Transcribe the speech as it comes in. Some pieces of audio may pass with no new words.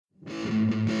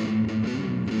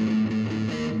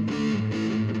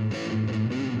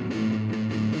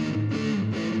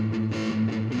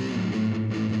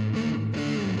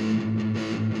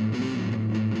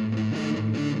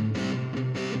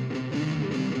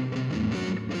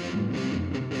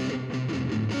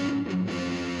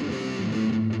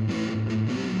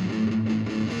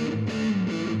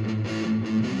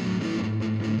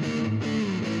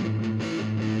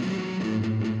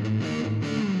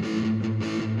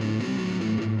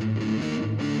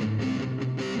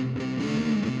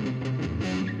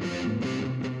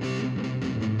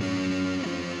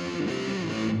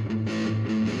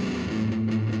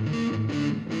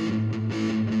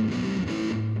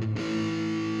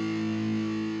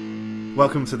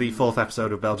Welcome to the fourth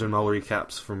episode of Belgian Mole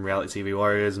Recaps from Reality TV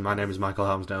Warriors. My name is Michael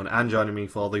Helmsdown, and joining me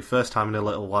for the first time in a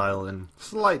little while and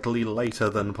slightly later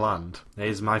than planned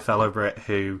is my fellow Brit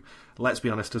who, let's be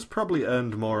honest, has probably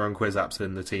earned more on quiz apps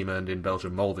than the team earned in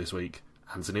Belgian Mole this week,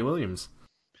 Anthony Williams.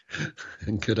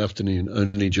 Good afternoon.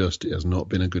 Only just, it has not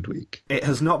been a good week. It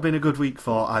has not been a good week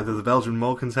for either the Belgian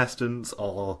Mole contestants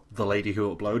or the lady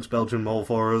who uploads Belgian Mole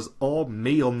for us or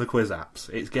me on the quiz apps.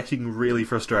 It's getting really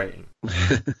frustrating.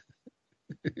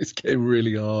 It's getting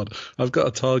really hard. I've got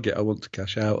a target I want to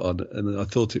cash out on, and I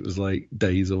thought it was like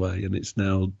days away, and it's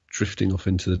now drifting off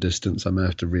into the distance. I may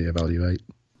have to reevaluate.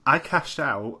 I cashed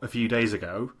out a few days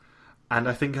ago, and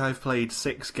I think I've played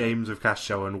 6 games of Cash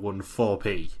Show and won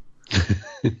 4p.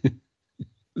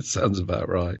 Sounds about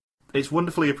right. It's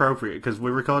wonderfully appropriate because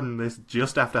we're recording this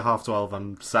just after 12:30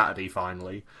 on Saturday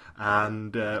finally,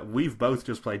 and we've both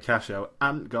just played Cash Show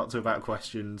and got to about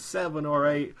question 7 or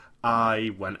 8. I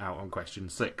went out on question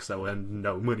 6, so I earned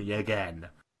no money again.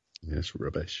 Yes,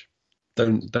 rubbish.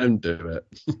 Don't do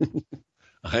it.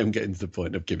 I am getting to the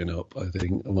point of giving up. I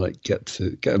think I might get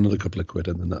another couple of quid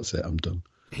and then that's it. I'm done.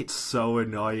 It's so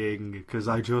annoying because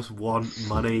I just want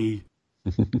money.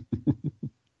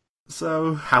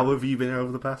 So, how have you been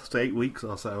over the past 8 weeks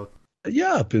or so?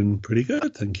 Yeah, I've been pretty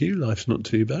good, thank you. Life's not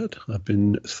too bad. I've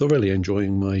been thoroughly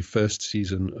enjoying my first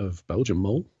season of Belgian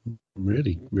Mole. I'm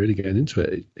really getting into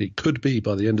it. It could be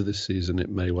by the end of this season, it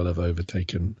may well have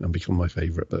overtaken and become my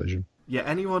favourite version. Yeah,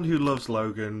 anyone who loves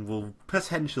Logan will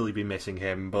potentially be missing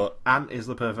him, but Ant is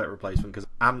the perfect replacement because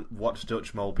Ant watched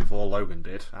Dutch Mole before Logan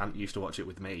did. Ant used to watch it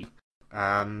with me.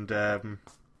 And,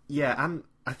 Ant,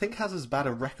 I think, has as bad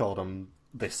a record on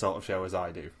this sort of show as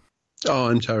I do. Oh,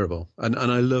 I'm terrible. And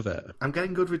I love it. I'm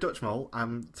getting good with Dutch Mole.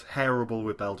 I'm terrible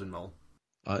with Belgian Mole.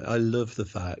 I love the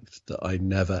fact that I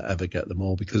never, ever get them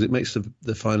all because it makes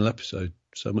the final episode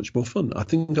so much more fun. I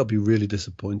think I'd be really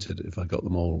disappointed if I got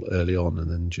them all early on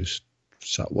and then just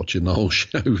sat watching the whole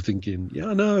show thinking, yeah,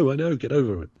 I know, get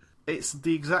over it. It's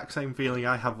the exact same feeling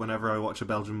I have whenever I watch a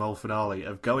Belgian Mole finale,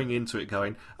 of going into it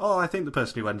going, oh, I think the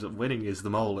person who ends up winning is the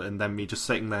mole, and then me just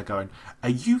sitting there going, are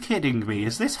you kidding me?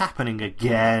 Is this happening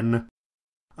again?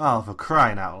 Oh, for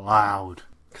crying out loud.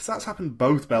 Because that's happened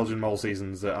both Belgian Mole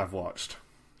seasons that I've watched.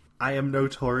 I am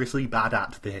notoriously bad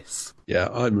at this. Yeah,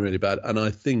 I'm really bad, and I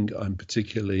think I'm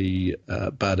particularly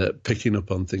bad at picking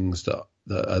up on things that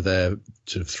are there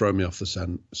to throw me off the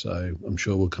scent. So I'm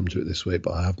sure we'll come to it this week,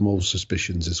 but I have more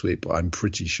suspicions this week, but I'm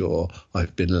pretty sure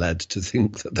I've been led to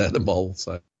think that they're the mole,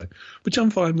 so which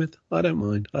I'm fine with. I don't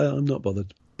mind. I'm not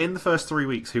bothered. In the first 3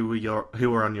 weeks, who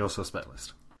were on your suspect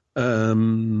list?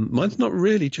 Mine's not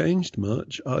really changed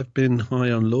much. I've been high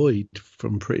on Lloyd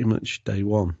from pretty much day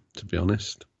one, to be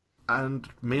honest. And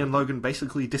me and Logan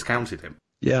basically discounted him.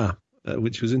 Yeah,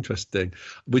 which was interesting.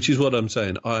 Which is what I'm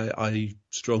saying. I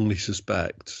strongly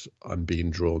suspect I'm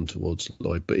being drawn towards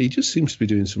Lloyd, but he just seems to be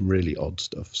doing some really odd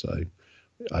stuff, so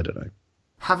I don't know.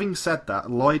 Having said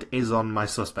that, Lloyd is on my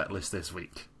suspect list this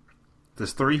week.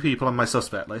 There's 3 people on my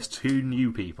suspect list, 2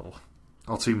 new people.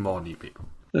 Or 2 more new people.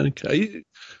 Okay.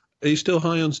 Are you still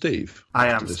high on Steve? I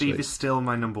am. Steve is still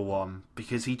my number 1,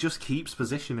 because he just keeps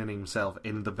positioning himself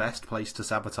in the best place to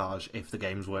sabotage if the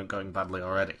games weren't going badly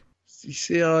already. You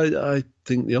see, I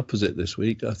think the opposite this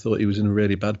week. I thought he was in a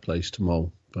really bad place to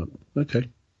mole, but okay.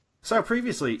 So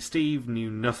previously, Steve knew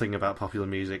nothing about popular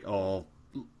music, or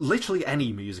literally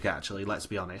any music actually, let's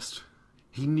be honest.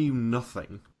 He knew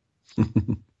nothing.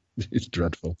 It's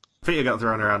dreadful. Pieter got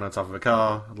thrown around on top of a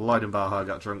car, Lloyd and Baja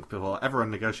got drunk before everyone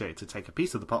negotiated to take a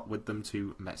piece of the pot with them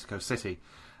to Mexico City,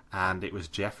 and it was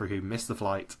Jeffrey who missed the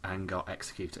flight and got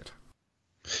executed.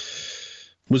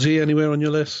 Was he anywhere on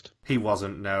your list? He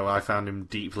wasn't, no. I found him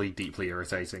deeply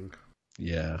irritating.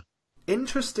 Yeah.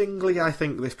 Interestingly, I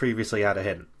think this previously had a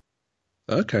hint.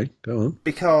 Okay, go on.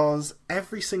 Because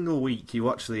every single week you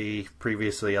watch the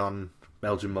previously on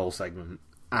Belgian Mole segment,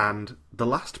 and the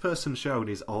last person shown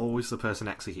is always the person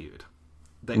executed.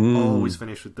 They always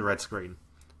finish with the red screen.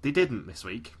 They didn't this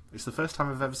week. It's the first time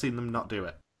I've ever seen them not do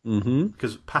it. Mm-hmm.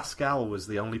 Because Pascal was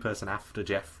the only person after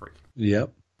Jeffrey.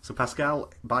 Yep. So Pascal,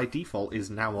 by default, is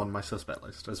now on my suspect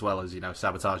list, as well as,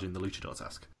 sabotaging the luchador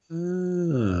task.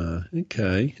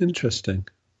 Okay. Interesting.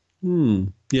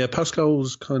 Yeah,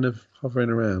 Pascal's kind of hovering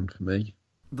around for me.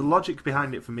 The logic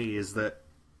behind it for me is that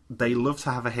they love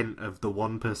to have a hint of the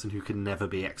one person who can never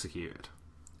be executed.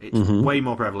 It's way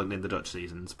more prevalent in the Dutch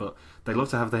seasons, but they love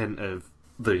to have the hint of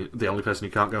the only person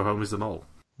who can't go home is the mole.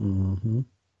 Mm-hmm.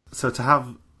 So to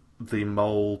have the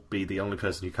mole be the only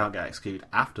person who can't get executed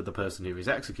after the person who is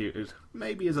executed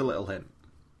maybe is a little hint.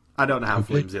 I don't know how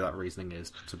flimsy that reasoning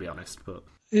is, to be honest, but...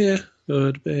 Yeah,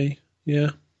 could be.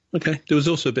 Yeah. Okay. There was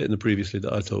also a bit in the previously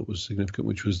that I thought was significant,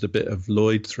 which was the bit of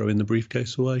Lloyd throwing the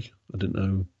briefcase away. I didn't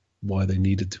know why they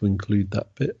needed to include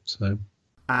that bit. So,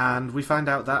 And we find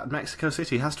out that Mexico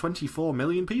City has 24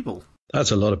 million people.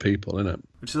 that's a lot of people, isn't it?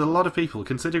 Which is a lot of people.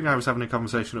 Considering I was having a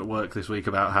conversation at work this week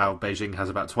about how Beijing has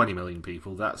about 20 million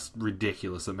people, that's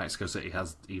ridiculous that Mexico City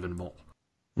has even more.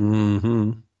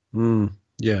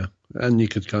 Yeah. And you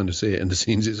could kind of see it in the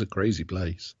scenes. It's a crazy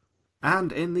place.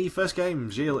 And in the first game,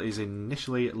 Gilles is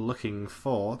initially looking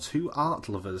for two art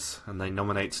lovers, and they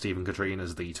nominate Steve and Katrine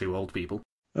as the two old people.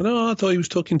 I thought he was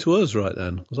talking to us right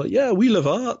then. I was like, yeah, we love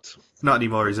art. Not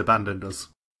anymore, he's abandoned us.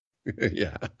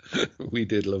 Yeah, we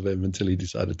did love him until he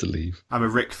decided to leave. I'm a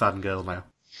Rick fangirl now.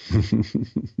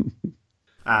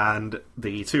 And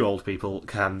the two old people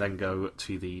can then go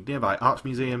to the nearby art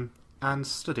museum and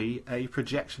study a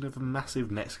projection of a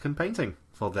massive Mexican painting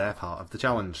for their part of the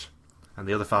challenge. And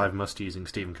the other five must, using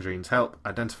Steve and Katrine's help,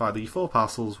 identify the 4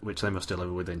 parcels which they must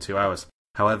deliver within 2 hours.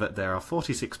 However, there are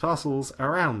 46 parcels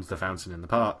around the fountain in the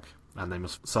park, and they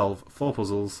must solve 4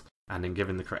 puzzles, and in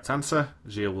giving the correct answer,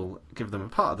 Gilles will give them a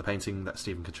part of the painting that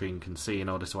Steve and Katrine can see in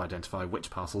order to identify which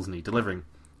parcels need delivering.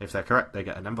 If they're correct, they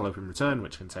get an envelope in return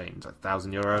which contains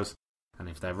 €1,000, and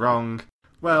if they're wrong,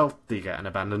 well, they get an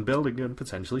abandoned building and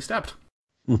potentially stabbed.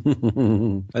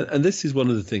 And this is one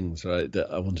of the things, right,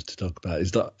 that I wanted to talk about,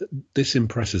 is that this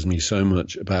impresses me so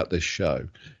much about this show,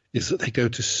 is that they go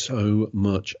to so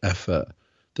much effort,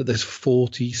 that there's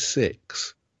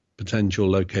 46 potential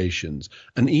locations,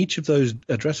 and each of those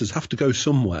addresses have to go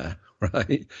somewhere,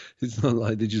 right? It's not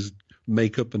like they just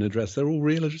make up an address. They're all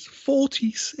real addresses.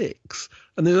 46,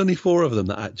 and there's only 4 of them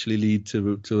that actually lead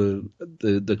to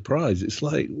the prize. It's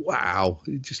like, wow,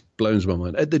 it just blows my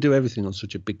mind. They do everything on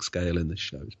such a big scale in this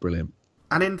show. It's brilliant.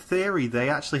 And in theory, they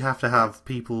actually have to have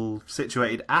people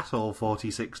situated at all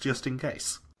 46 just in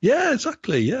case. Yeah,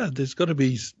 exactly. Yeah, there's got to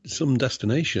be some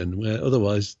destination where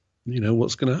otherwise,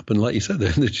 what's going to happen? Like you said, they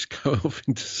just go off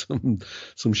into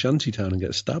some shanty town and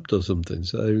get stabbed or something.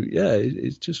 So yeah,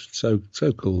 it's just so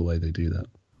cool the way they do that.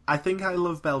 I think I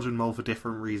love Belgian Mole for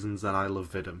different reasons than I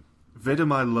love Vidum.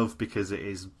 Vidum I love because it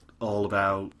is all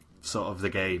about sort of the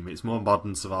game. It's more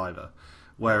modern Survivor.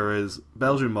 Whereas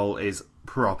Belgian Mole is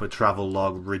proper travel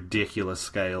log, ridiculous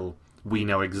scale. We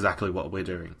know exactly what we're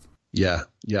doing. Yeah,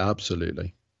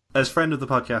 absolutely. As friend of the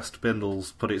podcast,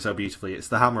 Bindles put it so beautifully, it's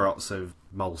the Hammerots of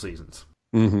Mole seasons.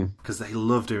 Because they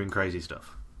love doing crazy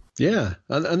stuff. Yeah,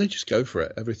 and they just go for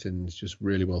it. Everything's just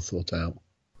really well thought out.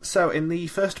 So in the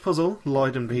first puzzle,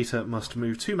 Lloyd and Pieter must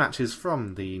move 2 matches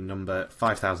from the number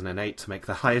 5008 to make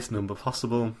the highest number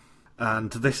possible. And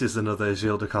this is another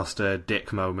Gilles de Costa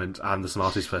dick moment. I'm the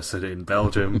smartest person in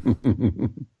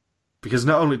Belgium. Because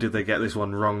not only did they get this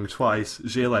one wrong twice,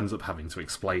 Gilles ends up having to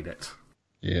explain it.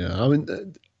 Yeah, I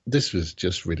mean, this was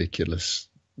just ridiculous,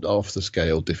 off the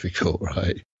scale difficult,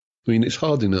 right? I mean, it's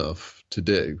hard enough to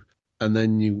do. And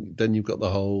then you've got the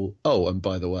whole, oh, and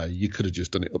by the way, you could have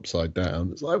just done it upside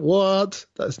down. It's like, what?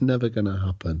 That's never going to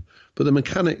happen. But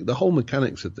the whole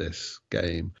mechanics of this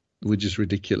game were just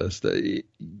ridiculous. That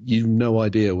you've no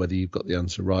idea whether you've got the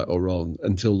answer right or wrong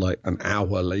until like an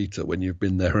hour later when you've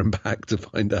been there and back to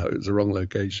find out it's the wrong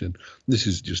location. This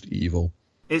is just evil.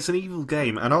 It's an evil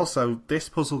game, and also this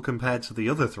puzzle compared to the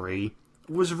other 3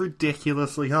 was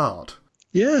ridiculously hard.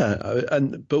 Yeah,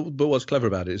 but what's clever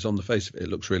about it is on the face of it, it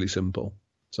looks really simple.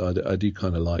 So I do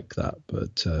kind of like that.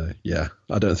 But yeah,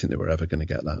 I don't think they were ever going to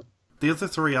get that. The other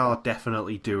 3 are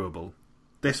definitely doable.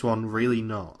 This one, really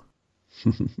not.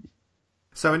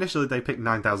 So initially they picked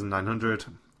 9,900,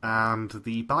 and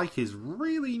the bike is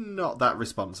really not that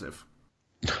responsive.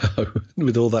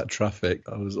 With all that traffic,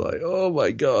 I was like, oh my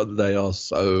god, they are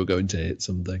so going to hit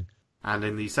something. And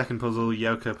in the second puzzle,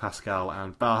 Yoka, Pascal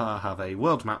and Baha have a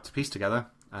world map to piece together,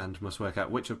 and must work out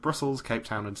which of Brussels, Cape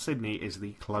Town and Sydney is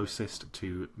the closest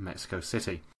to Mexico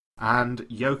City. And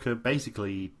Yoka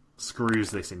basically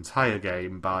screws this entire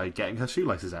game by getting her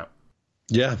shoelaces out.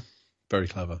 Yeah, very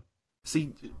clever.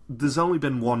 See, there's only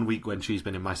been 1 week when she's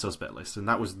been in my suspect list, and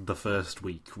that was the first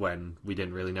week when we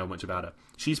didn't really know much about her.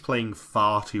 She's playing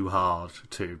far too hard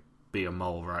to be a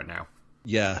mole right now.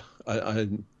 Yeah, I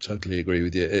totally agree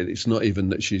with you. It's not even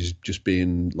that she's just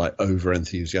being like over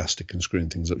enthusiastic and screwing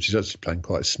things up. She's actually playing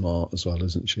quite smart as well,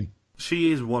 isn't she?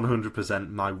 She is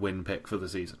 100% my win pick for the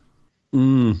season.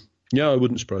 Yeah, it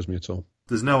wouldn't surprise me at all.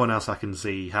 There's no one else I can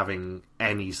see having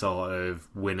any sort of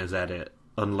winner's edit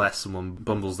unless someone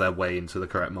bumbles their way into the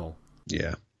correct mole.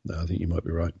 Yeah, no, I think you might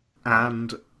be right.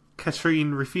 And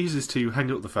Katrine refuses to hang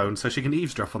up the phone so she can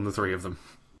eavesdrop on the 3 of them.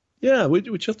 Yeah,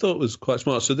 which I thought was quite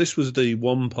smart. So this was the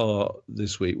one part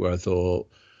this week where I thought,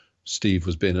 Steve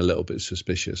was being a little bit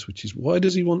suspicious, which is why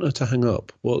does he want her to hang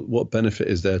up? What benefit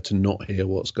is there to not hear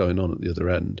what's going on at the other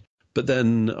end? But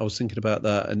then I was thinking about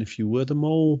that, and if you were the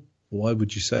mole, why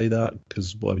would you say that?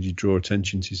 Because why would you draw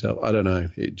attention to yourself? I don't know.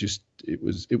 It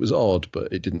was odd,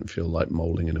 but it didn't feel like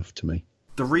moling enough to me.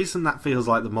 The reason that feels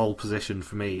like the mole position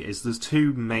for me is there's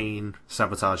two main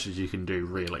sabotages you can do,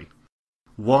 really.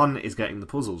 One is getting the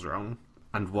puzzles wrong,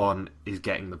 and one is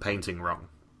getting the painting wrong.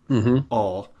 Mm-hmm.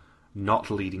 Or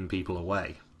not leading people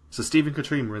away. So Steve and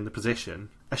Katrine were in the position,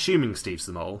 assuming Steve's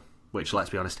the mole, which, let's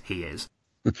be honest, he is.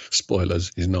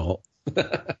 Spoilers, he's not.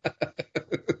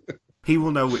 He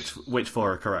will know which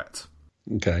four are correct.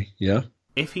 Okay, yeah.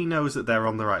 If he knows that they're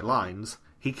on the right lines,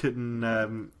 he can,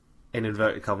 in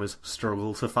inverted commas,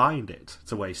 struggle to find it,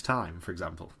 to waste time, for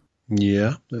example.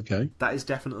 Yeah, okay. That is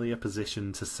definitely a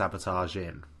position to sabotage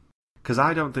in. Because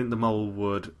I don't think the mole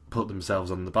would put themselves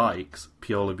on the bikes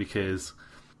purely because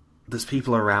there's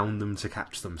people around them to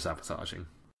catch them sabotaging.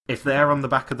 If they're on the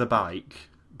back of the bike,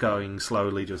 going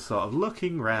slowly, just sort of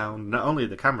looking round, not only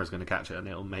the camera's going to catch it and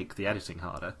it'll make the editing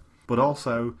harder, but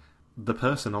also the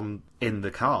person in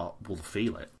the car will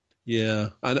feel it. Yeah,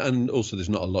 and also there's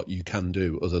not a lot you can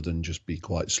do other than just be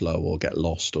quite slow or get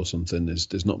lost or something.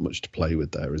 There's not much to play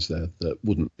with there, is there? That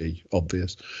wouldn't be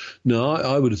obvious. No,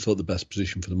 I would have thought the best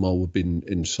position for the mole would have been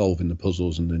in solving the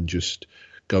puzzles and then just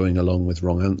going along with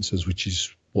wrong answers, which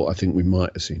is what I think we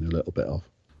might have seen a little bit of.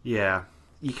 Yeah,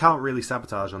 you can't really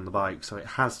sabotage on the bike, so it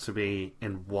has to be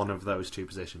in one of those two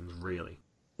positions, really.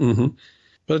 Mm-hmm.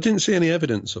 But I didn't see any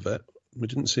evidence of it. We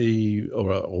didn't see,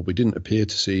 or we didn't appear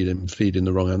to see them feeding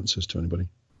the wrong answers to anybody.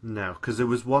 No, because there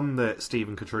was one that Steve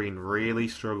and Katrine really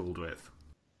struggled with.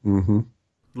 Mm-hmm.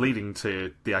 Leading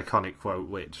to the iconic quote,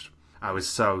 which I was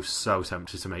so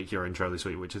tempted to make your intro this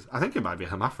week, which is, I think it might be a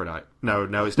hermaphrodite. No,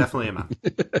 it's definitely a man.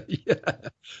 Yeah.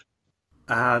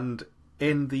 And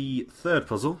in the third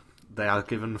puzzle, they are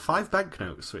given 5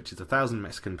 banknotes, which is 1,000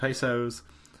 Mexican pesos,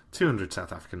 200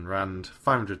 South African rand,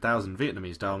 500,000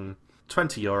 Vietnamese dong,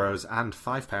 20 euros and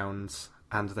 £5,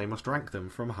 and they must rank them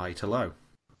from high to low.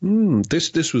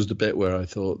 This was the bit where I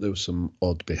thought there was some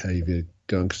odd behaviour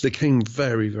going, because they came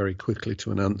very, very quickly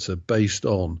to an answer based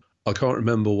on, I can't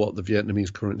remember what the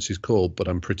Vietnamese currency is called, but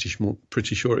I'm pretty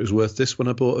sure it was worth this when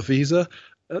I bought a Visa,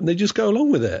 and they just go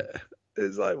along with it.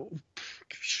 It's like,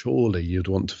 surely you'd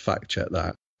want to fact check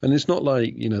that. And it's not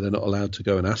like, they're not allowed to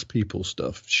go and ask people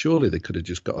stuff. Surely they could have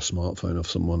just got a smartphone off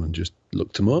someone and just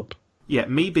looked them up. Yeah,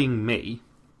 me being me,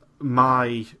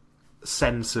 my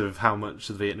sense of how much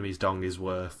the Vietnamese dong is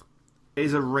worth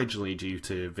is originally due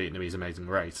to Vietnamese Amazing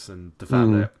Race and the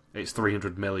fact that it's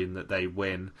 300 million that they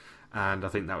win, and I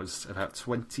think that was about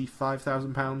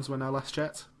 £25,000 when I last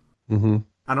checked. Mm-hmm.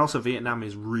 And also Vietnam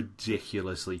is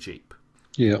ridiculously cheap.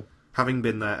 Yeah. Having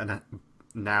been there, and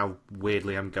now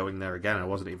weirdly I'm going there again, I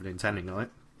wasn't even intending on it.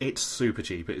 It's super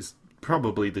cheap. It's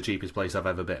probably the cheapest place I've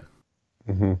ever been.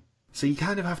 Mm-hmm. So you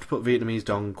kind of have to put Vietnamese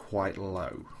dong quite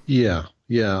low. Yeah.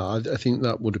 I think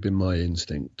that would have been my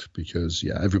instinct because,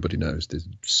 everybody knows there's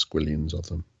squillions of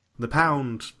them. The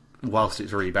pound, whilst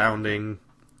it's rebounding,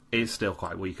 is still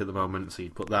quite weak at the moment, so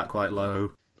you'd put that quite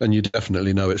low. And you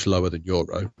definitely know it's lower than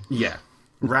euro. Yeah.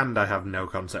 Rand, I have no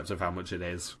concept of how much it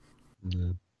is.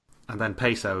 Yeah. And then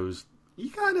pesos, you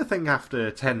kind of think after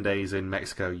 10 days in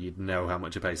Mexico you'd know how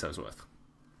much a peso's worth.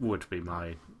 Would be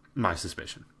my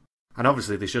suspicion. And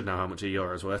obviously they should know how much a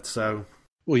euro's worth, so...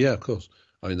 Well, yeah, of course.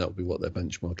 I mean, that would be what they're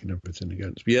benchmarking everything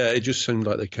against. But yeah, it just seemed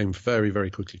like they came very, very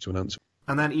quickly to an answer.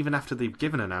 And then even after they've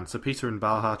given an answer, Pieter and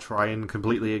Baha try and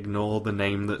completely ignore the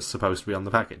name that's supposed to be on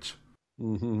the package.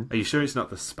 Mm-hmm. Are you sure it's not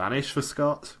the Spanish for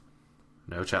Scott?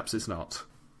 No, chaps, it's not.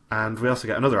 And we also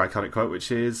get another iconic quote,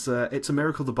 which is, it's a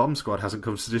miracle the bomb squad hasn't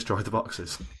come to destroy the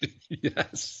boxes.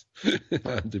 Yes.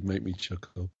 That did make me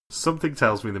chuckle. Something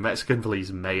tells me the Mexican police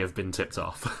may have been tipped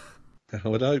off. I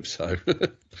would hope so.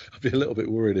 I'd be a little bit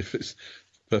worried if it's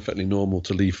perfectly normal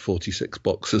to leave 46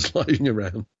 boxes lying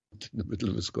around in the middle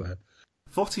of a square.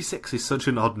 46 is such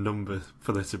an odd number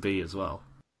for there to be as well.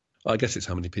 I guess it's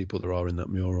how many people there are in that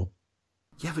mural.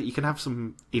 Yeah, but you can have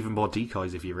some even more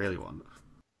decoys if you really want.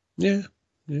 Yeah.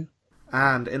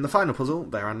 And in the final puzzle,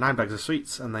 there are 9 bags of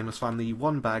sweets, and they must find the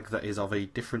one bag that is of a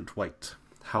different weight.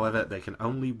 However, they can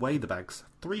only weigh the bags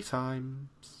 3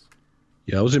 times.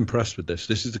 Yeah, I was impressed with this.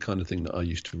 This is the kind of thing that I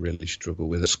used to really struggle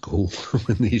with at school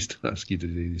when they used to ask you to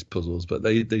do these puzzles. But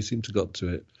they seem to got to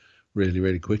it really,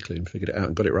 really quickly and figured it out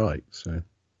and got it right. So,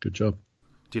 good job.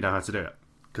 Do you know how to do it?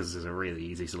 Because there's a really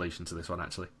easy solution to this one,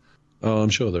 actually. Oh, I'm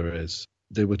sure there is.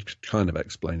 They were kind of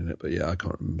explaining it, but yeah, I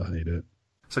can't remember how you do it.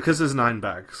 So because there's 9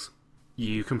 bags,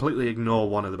 you completely ignore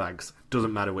one of the bags.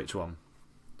 Doesn't matter which one.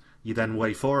 You then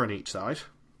weigh 4 on each side,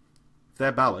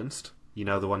 they're balanced, you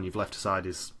know the one you've left aside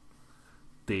is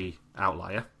the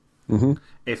outlier. Mm-hmm.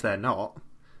 If they're not,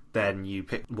 then you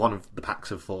pick one of the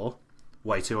packs of 4,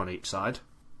 weigh 2 on each side.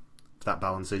 If that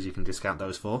balances, you can discount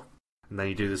those 4. And then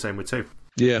you do the same with 2.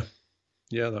 Yeah.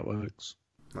 Yeah, that works.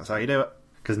 That's how you do it.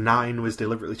 Because 9 was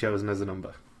deliberately chosen as a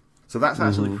number. So that's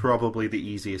actually probably the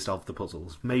easiest of the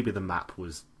puzzles. Maybe the map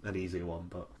was an easier one,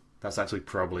 but that's actually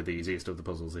probably the easiest of the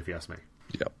puzzles, if you ask me.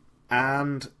 Yep.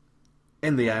 And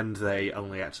in the end, they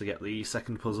only actually get the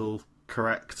second puzzle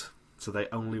correct. So they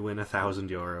only win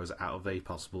 €1,000 out of a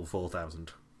possible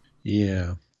 4,000.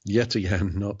 Yeah. Yet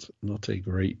again, not a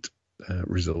great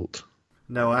result.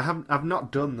 No, I've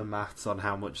not done the maths on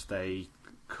how much they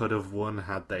could have won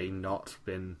had they not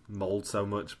been mauled so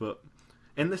much, but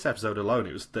in this episode alone,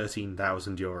 it was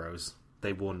 €13,000.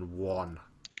 They won 1.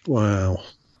 Wow.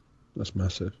 That's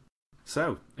massive.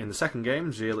 So, in the second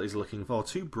game, Gilles is looking for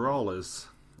 2 brawlers,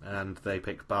 and they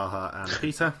pick Baha and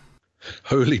Pieter.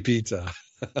 Holy Pieter.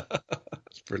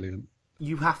 That's brilliant.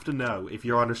 You have to know, if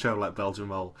you're on a show like Belgian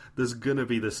Mole, there's going to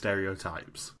be the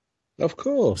stereotypes. Of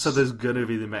course. So there's going to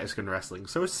be the Mexican wrestling.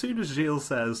 So as soon as Gilles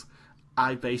says,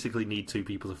 I basically need 2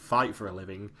 people to fight for a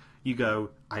living, you go,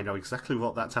 I know exactly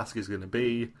what that task is going to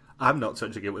be. I'm not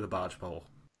touching it with a barge pole.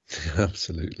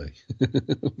 Absolutely.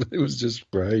 It was just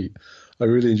great. I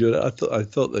really enjoyed it. I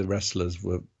thought the wrestlers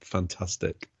were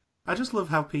fantastic. I just love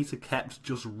how Pieter kept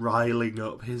just riling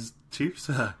up his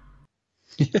tutor.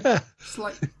 Yeah. It's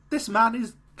like, this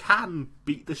man can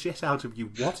beat the shit out of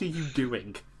you. What are you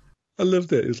doing? I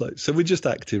loved it. It was like, so we're just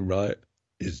acting, right?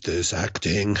 Is this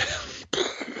acting?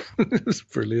 It was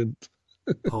brilliant.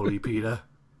 Holy Pieter.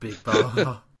 Big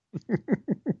bar.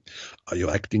 Are you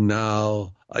acting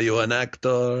now? Are you an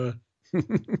actor?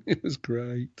 It was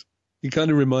great. He kind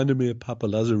of reminded me of Papa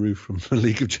Lazarou from The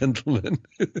League of Gentlemen.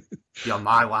 You're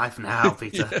my wife now,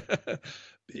 Pieter. Yeah.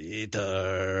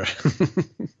 Pieter.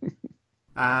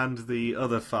 And the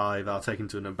other 5 are taken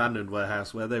to an abandoned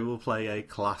warehouse where they will play a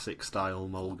classic-style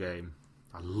mole game.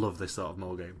 I love this sort of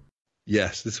mole game.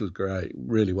 Yes, this was great.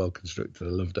 Really well constructed.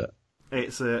 I loved it.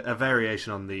 It's a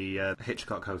variation on the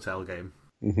Hitchcock Hotel game.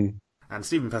 Mm-hmm. And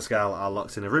Steve and Pascal are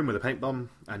locked in a room with a paint bomb,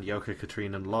 and Yoka,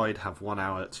 Katrine and Lloyd have 1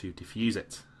 hour to defuse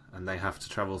it. And they have to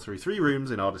travel through 3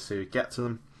 rooms in order to get to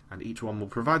them, and each one will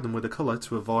provide them with a colour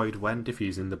to avoid when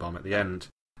defusing the bomb at the end.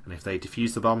 And if they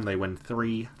defuse the bomb, they win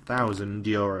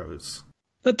 €3,000.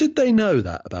 Now, did they know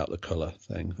that about the colour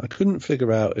thing? I couldn't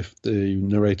figure out if the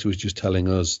narrator was just telling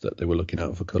us that they were looking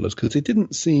out for colours, because they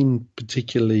didn't seem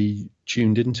particularly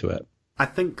tuned into it. I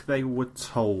think they were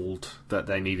told that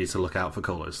they needed to look out for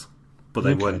colours, but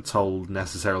they weren't told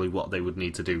necessarily what they would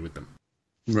need to do with them.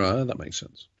 Right, that makes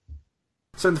sense.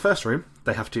 So in the first room,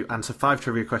 they have to answer 5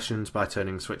 trivia questions by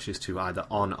turning switches to either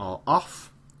on or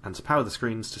off, and to power the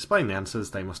screens displaying the answers,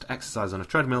 they must exercise on a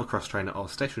treadmill, cross-trainer or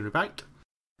stationary bike.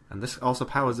 And this also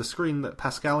powers the screen that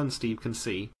Pascal and Steve can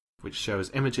see, which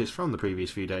shows images from the previous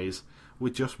few days,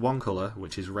 with just one colour,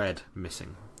 which is red,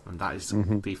 missing. And that is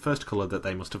the first colour that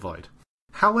they must avoid.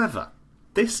 However,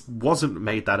 this wasn't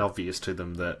made that obvious to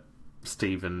them that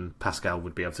Steve and Pascal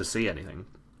would be able to see anything.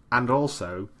 And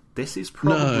also, this is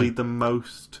probably the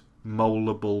most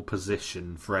moleable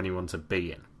position for anyone to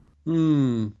be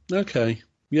in. Okay.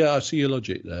 Yeah, I see your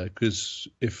logic there, because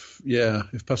if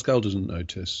Pascal doesn't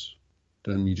notice,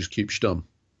 then you just keep stum.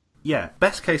 Yeah,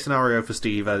 best case scenario for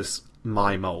Steve as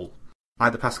my mole.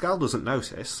 Either Pascal doesn't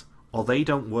notice, or they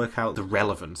don't work out the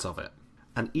relevance of it.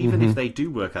 And even if they do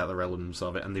work out the relevance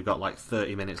of it, and they've got like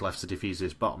 30 minutes left to defuse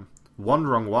this bomb, one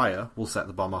wrong wire will set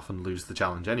the bomb off and lose the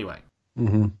challenge anyway.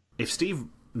 Mm-hmm. If Steve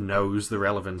knows the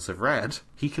relevance of red,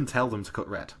 he can tell them to cut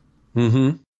red.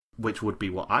 Mm-hmm. Which would be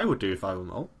what I would do if I were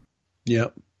mole. Yeah.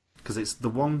 Because it's the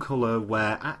one colour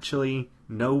where actually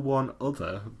no one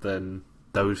other than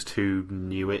those 2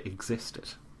 knew it existed.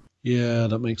 Yeah,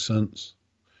 that makes sense.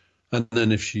 And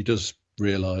then if she does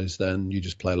realise, then you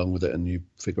just play along with it and you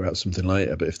figure out something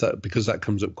later. But because that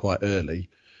comes up quite early,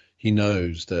 he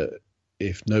knows that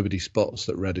if nobody spots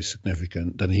that red is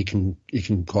significant, then he can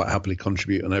quite happily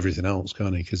contribute on everything else,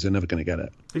 can't he? Because they're never going to get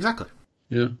it. Exactly.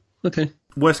 Yeah. Okay.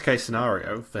 Worst case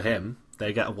scenario for him,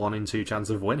 they get a 1 in 2 chance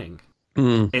of winning.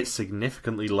 It's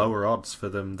significantly lower odds for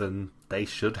them than they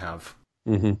should have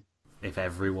if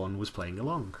everyone was playing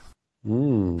along.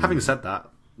 Having said that,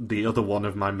 the other one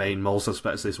of my main mole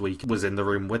suspects this week was in the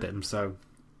room with him, so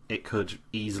it could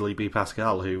easily be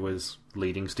Pascal who was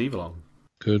leading Steve along.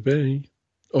 Could be.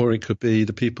 Or it could be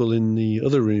the people in the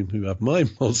other room who have my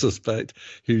mole suspect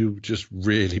who are just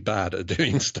really bad at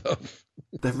doing stuff.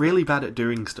 They're really bad at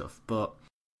doing stuff, but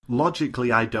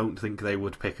logically I don't think they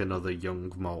would pick another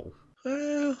young mole.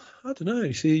 Well, I don't know.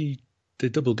 You see, they're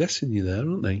double guessing you there,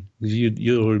 aren't they?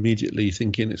 You're immediately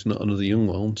thinking it's not another young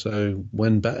mole, so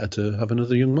when better to have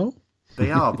another young mole?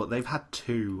 They are, but they've had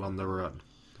 2 on the run.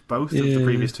 Both of the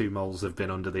previous 2 moles have been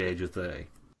under the age of 30.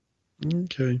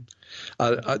 Okay.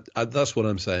 That's what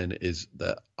I'm saying, is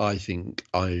that I think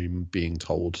I'm being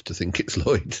told to think it's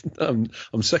Lloyd.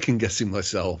 I'm second guessing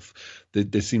myself.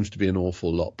 There seems to be an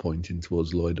awful lot pointing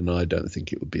towards Lloyd, and I don't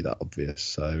think it would be that obvious.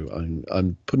 So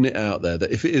I'm putting it out there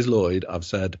that if it is Lloyd, I've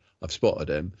said I've spotted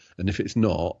him, and if it's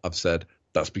not, I've said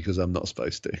that's because I'm not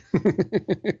supposed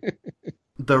to.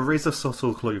 There is a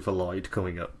subtle clue for Lloyd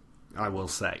coming up, I will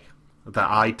say, that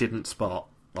I didn't spot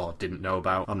or didn't know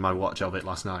about on my watch of it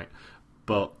last night.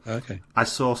 But okay. I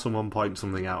saw someone point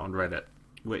something out on Reddit,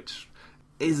 which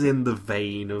is in the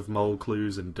vein of mole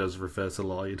clues and does refer to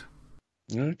Lloyd.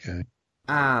 Okay.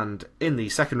 And in the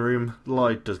second room,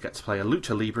 Lloyd does get to play a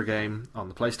Lucha Libre game on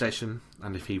the PlayStation,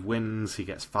 and if he wins, he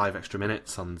gets 5 extra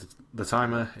minutes on the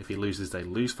timer. If he loses, they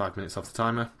lose 5 minutes off the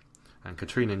timer. And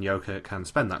Katrina and Yoka can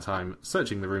spend that time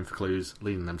searching the room for clues,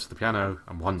 leading them to the piano,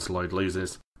 and once Lloyd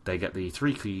loses, they get the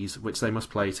 3 keys which they must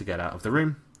play to get out of the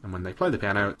room. And when they play the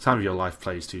piano, Time of Your Life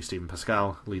plays to Stephen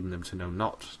Pascal, leading them to know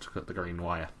not to cut the green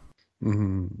wire.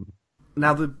 Mm-hmm.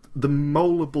 Now, the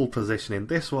moleable position in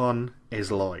this one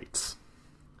is Lloyd's.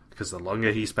 Because the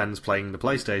longer he spends playing the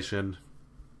PlayStation,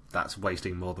 that's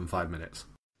wasting more than 5 minutes.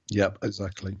 Yep,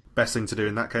 exactly. Best thing to do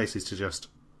in that case is to just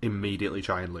immediately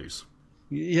try and lose.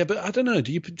 Yeah, but I don't know.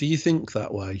 Do you think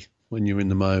that way when you're in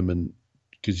the moment?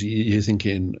 Because you're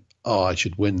thinking, oh, I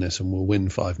should win this and we'll win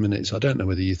 5 minutes. I don't know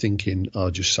whether you're thinking, oh,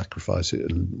 just sacrifice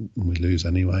it and we lose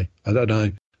anyway. I don't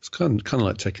know. It's kind of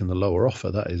like taking the lower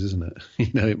offer, that is, isn't it?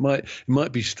 It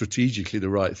might be strategically the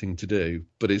right thing to do,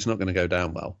 but it's not going to go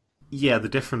down well. Yeah, the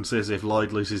difference is if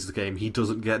Lloyd loses the game, he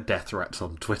doesn't get death threats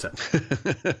on Twitter.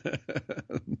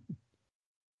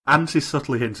 And she's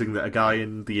subtly hinting that a guy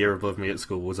in the year above me at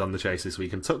school was on the chase this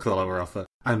week and took the lower offer,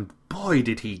 and boy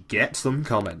did he get some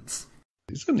comments.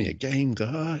 It's only a game,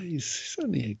 guys. It's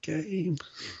only a game.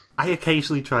 I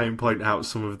occasionally try and point out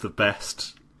some of the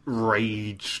best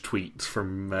rage tweets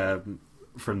from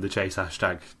the Chase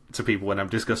hashtag to people when I'm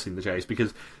discussing the Chase,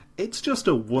 because it's just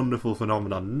a wonderful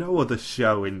phenomenon. No other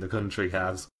show in the country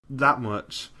has that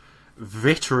much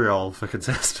vitriol for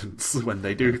contestants when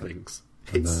they do things.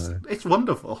 It's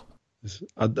wonderful.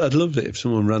 I'd love it if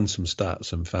someone ran some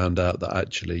stats and found out that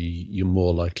actually you're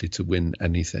more likely to win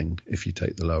anything if you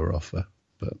take the lower offer.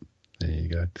 But there you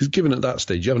go. Because given at that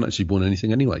stage, you haven't actually won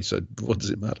anything anyway, so what does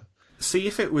it matter? See,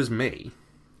 if it was me,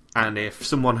 and if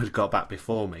someone had got back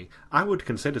before me, I would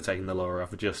consider taking the lower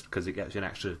offer just because it gets you an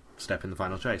extra step in the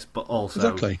final chase, but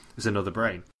also it's another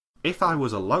brain. If I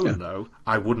was alone, though,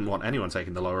 I wouldn't want anyone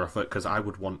taking the lower offer because I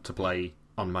would want to play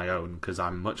on my own because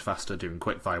I'm much faster doing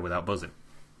quickfire without buzzing.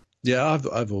 Yeah,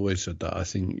 I've always said that. I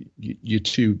think your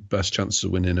 2 best chances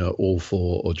of winning are all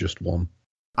 4 or just 1.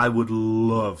 I would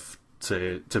love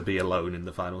to be alone in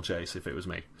the final chase if it was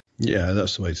me. Yeah,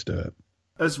 that's the way to do it.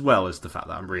 As well as the fact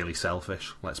that I'm really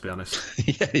selfish, let's be honest.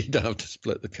 Yeah, you don't have to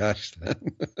split the cash then.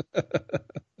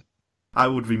 I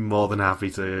would be more than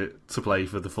happy to play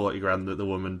for the 40 grand that the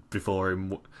woman before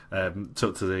him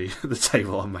took to the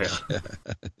table on my own.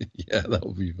 Yeah, that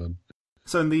would be fun.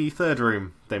 So in the third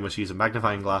room, they must use a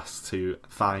magnifying glass to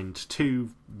find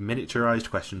 2 miniaturised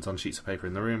questions on sheets of paper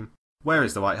in the room. Where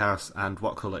is the White House, and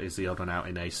what colour is the odd one out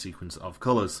in a sequence of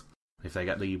colours? If they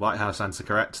get the White House answer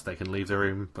correct, they can leave the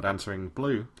room, but answering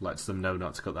blue lets them know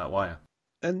not to cut that wire.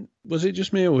 And was it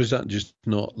just me, or was that just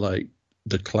not like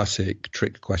the classic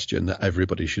trick question that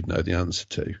everybody should know the answer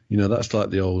to? That's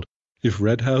like the old, if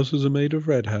red houses are made of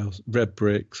red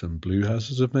bricks and blue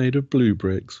houses are made of blue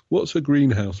bricks, what's a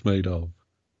greenhouse made of?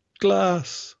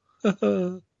 Glass.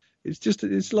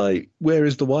 It's like, where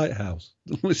is the White House?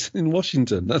 It's in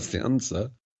Washington. That's the answer.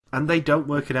 And they don't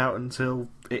work it out until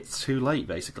it's too late,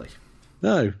 basically.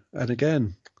 No. And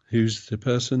again, who's the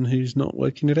person who's not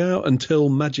working it out until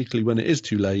magically, when it is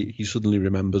too late, he suddenly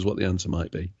remembers what the answer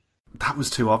might be? That was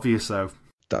too obvious, though.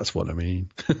 That's what I mean.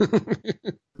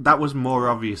 That was more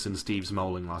obvious than Steve's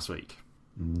moling last week,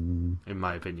 in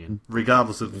my opinion.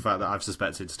 Regardless of the fact that I've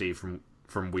suspected Steve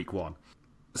from week 1.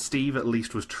 Steve at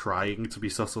least was trying to be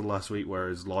subtle last week,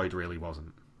 whereas Lloyd really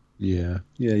wasn't. Yeah,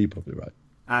 you're probably right.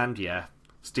 And yeah,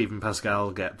 Steve and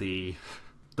Pascal get the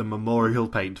memorial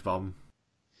paint bomb.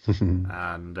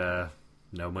 And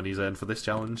no money's earned for this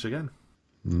challenge again.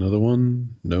 Another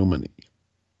one, no money.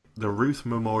 The Ruth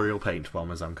Memorial Paint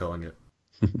Bomb, as I'm calling it.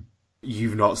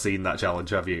 You've not seen that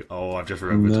challenge, have you? Oh, I've just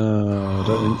remembered. No, I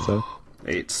don't think so.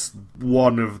 It's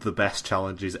one of the best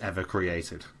challenges ever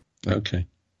created. Okay.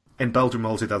 In Belgian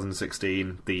Mole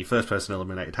 2016, the first person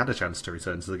eliminated had a chance to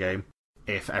return to the game.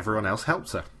 if everyone else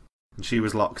helped her. And she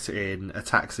was locked in a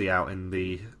taxi out in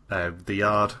the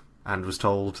yard and was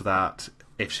told that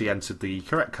if she entered the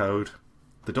correct code,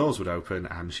 the doors would open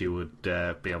and she would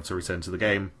be able to return to the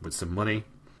game with some money.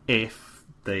 If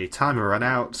the timer ran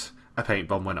out, a paint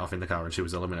bomb went off in the car and she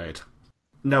was eliminated.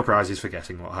 No prizes for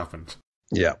guessing what happened.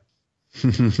 Yeah.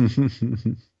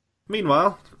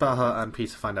 Meanwhile, Baja and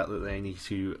Pieter find out that they need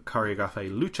to choreograph a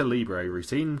lucha libre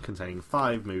routine containing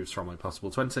 5 moves from a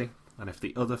possible 20, and if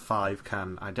the other 5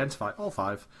 can identify all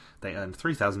 5, they earn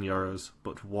 €3,000,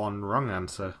 but one wrong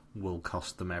answer will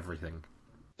cost them everything.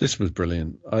 This was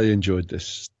brilliant. I enjoyed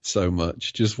this so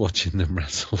much. Just watching them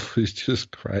wrestle was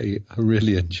just great. I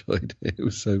really enjoyed it. It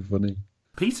was so funny.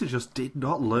 Pieter just did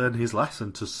not learn his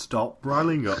lesson to stop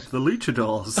riling up the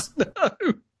luchadors.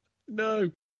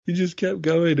 No. He just kept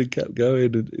going and kept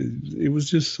going. And it was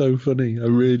just so funny. I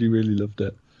really, really loved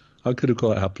it. I could have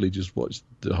quite happily just watched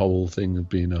the whole thing of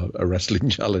being a wrestling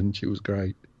challenge. It was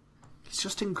great. It's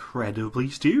just incredibly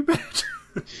stupid.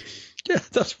 Yeah,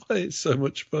 that's why it's so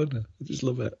much fun. I just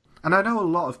love it. And I know a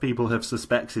lot of people have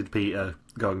suspected Pieter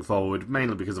going forward,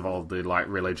 mainly because of all the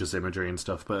religious imagery and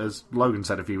stuff, but as Logan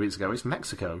said a few weeks ago, it's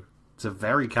Mexico. It's a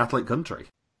very Catholic country.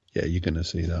 Yeah, you're going to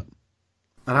see that.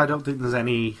 And I don't think there's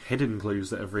any hidden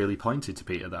clues that have really pointed to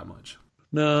Pieter that much.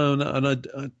 No,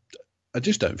 and I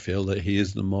just don't feel that he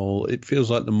is the mole. It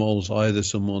feels like the mole's either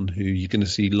someone who you're going to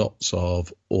see lots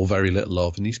of or very little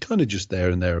of, and he's kind of just there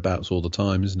and thereabouts all the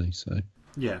time, isn't he? So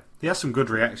yeah, he has some good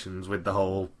reactions with the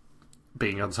whole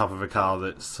being on top of a car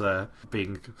that's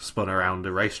being spun around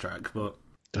a racetrack, but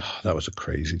that was a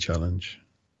crazy challenge.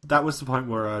 That was the point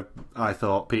where I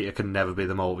thought Pieter can never be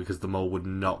the mole because the mole would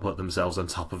not put themselves on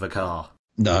top of a car.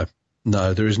 No,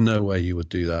 there is no way you would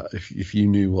do that. If you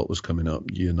knew what was coming up,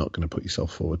 you're not going to put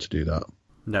yourself forward to do that.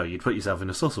 No, you'd put yourself in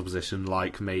a subtle position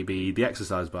like maybe the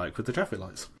exercise bike with the traffic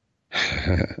lights.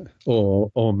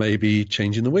 or maybe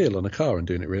changing the wheel on a car and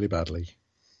doing it really badly.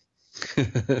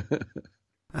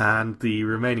 And the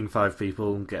remaining 5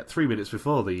 people get 3 minutes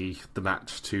before the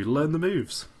match to learn the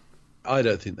moves. I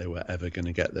don't think they were ever going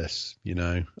to get this, you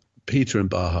know. Pieter and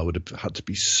Baja would have had to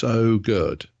be so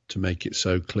good to make it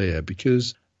so clear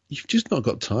because you've just not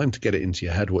got time to get it into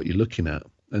your head what you're looking at.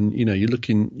 And, you know,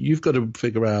 you've got to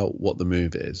figure out what the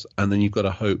move is, and then you've got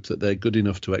to hope that they're good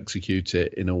enough to execute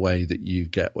it in a way that you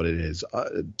get what it is. I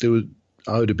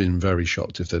would have been very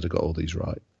shocked if they'd have got all these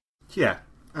right. Yeah,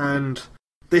 and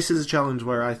this is a challenge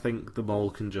where I think the mole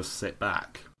can just sit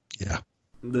back. Yeah.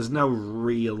 There's no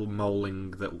real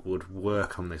moling that would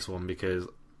work on this one because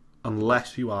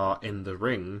unless you are in the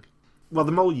ring, well,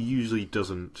 the mole usually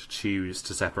doesn't choose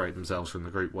to separate themselves from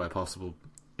the group where possible,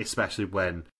 especially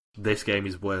when this game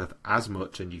is worth as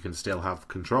much and you can still have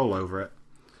control over it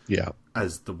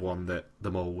as the one that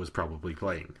the mole was probably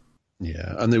playing.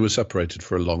 Yeah, and they were separated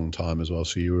for a long time as well,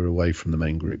 so you were away from the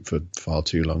main group for far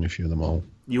too long if you were the mole.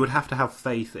 You would have to have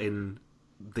faith in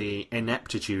the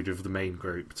ineptitude of the main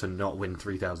group to not win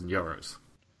 €3,000.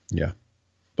 Yeah.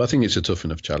 But I think it's a tough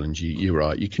enough challenge. You're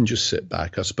right. You can just sit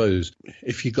back. I suppose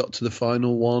if you got to the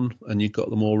final one and you got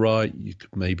them all right, you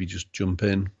could maybe just jump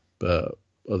in. But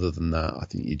other than that, I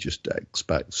think you just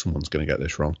expect someone's going to get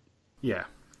this wrong. Yeah.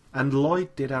 And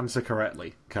Lloyd did answer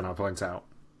correctly, can I point out?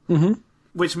 Mm-hmm.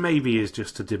 Which maybe is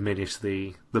just to diminish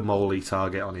the moley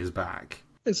target on his back.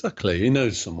 Exactly. He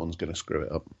knows someone's going to screw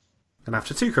it up. And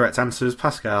after 2 correct answers,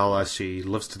 Pascal, as she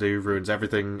loves to do, ruins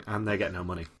everything, and they get no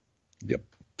money. Yep.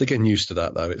 They're getting used to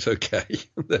that, though. It's okay.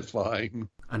 They're fine.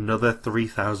 Another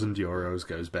 €3,000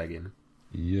 goes begging.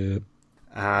 Yep.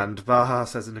 And Baja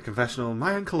says in a confessional,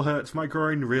 "My ankle hurts, my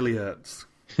groin really hurts."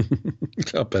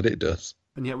 I bet it does.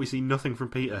 And yet we see nothing from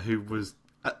Pieter, who was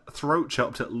throat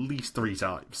chopped at least 3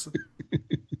 times.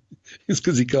 It's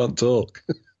because he can't talk.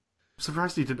 I'm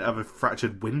surprised he didn't have a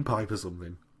fractured windpipe or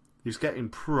something. He was getting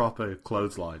proper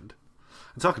clotheslined.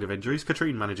 And talking of injuries,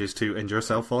 Katrine manages to injure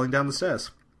herself falling down the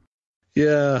stairs.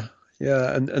 Yeah,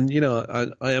 and you know,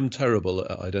 I am terrible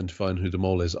at identifying who the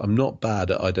mole is. I'm not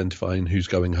bad at identifying who's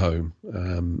going home.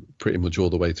 Pretty much all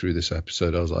the way through this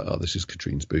episode, I was like, oh, this is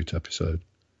Katrine's boot episode.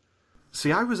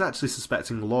 See, I was actually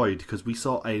suspecting Lloyd, because we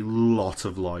saw a lot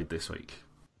of Lloyd this week.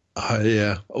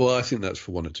 Yeah, well, I think that's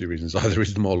for one or two reasons. Either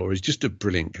he's the mole or he's just a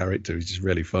brilliant character. He's just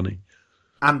really funny.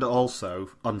 And also,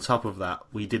 on top of that,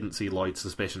 we didn't see Lloyd's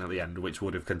suspicion at the end, which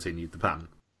would have continued the pattern.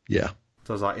 Yeah.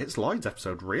 So I was like, it's Lloyd's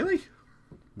episode, really?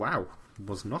 Wow,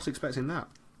 was not expecting that.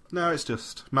 No, it's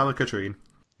just Mama Katrine.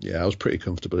 Yeah, I was pretty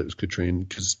comfortable it was Katrine,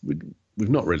 because we've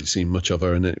not really seen much of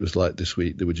her, and it was like this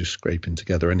week they were just scraping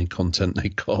together any content they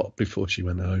got before she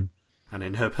went home. And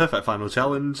in her perfect final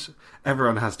challenge,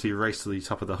 everyone has to race to the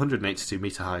top of the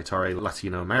 182-metre high Torre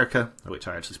Latino America, which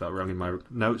I actually spelled wrong in my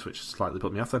notes, which slightly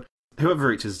put me off then. Whoever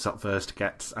reaches the top first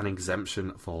gets an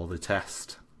exemption for the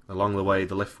test. Along the way,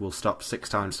 the lift will stop 6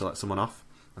 times to let someone off,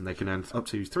 and they can earn up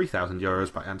to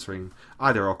 €3,000 by answering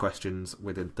either or questions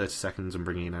within 30 seconds and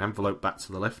bringing an envelope back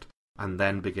to the lift, and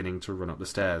then beginning to run up the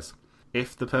stairs.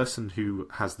 If the person who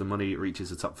has the money reaches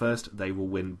the top first, they will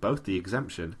win both the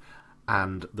exemption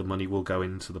and the money will go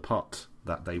into the pot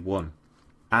that they won.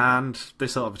 And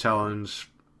this sort of challenge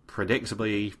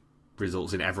predictably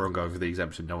results in everyone going for the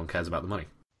exemption. No one cares about the money.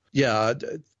 Yeah,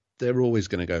 they're always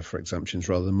going to go for exemptions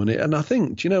rather than money. And I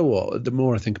think, do you know what? The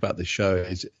more I think about this show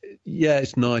is, yeah,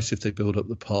 it's nice if they build up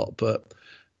the pot, but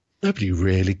nobody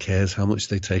really cares how much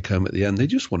they take home at the end. They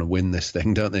just want to win this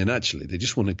thing, don't they? And actually, they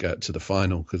just want to get to the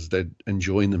final because they're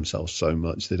enjoying themselves so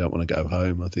much. They don't want to go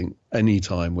home. I think any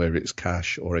time where it's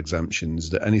cash or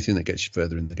exemptions, that anything that gets you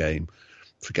further in the game,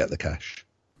 forget the cash.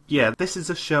 Yeah, this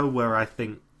is a show where I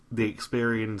think the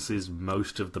experience is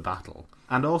most of the battle.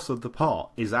 And also the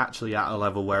pot is actually at a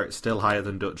level where it's still higher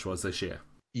than Dutch was this year.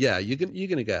 Yeah, you're going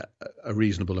to get a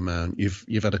reasonable amount.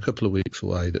 You've had a couple of weeks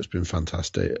away that's been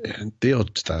fantastic. The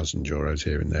odd €1,000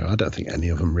 here and there, I don't think any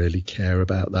of them really care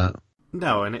about that.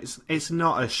 No, and it's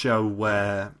not a show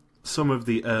where some of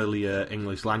the earlier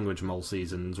English language mole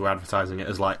seasons were advertising it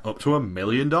as like up to $1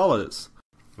 million.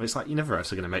 It's like, you're never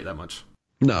actually going to make that much.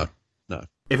 No.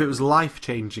 If it was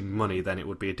life-changing money, then it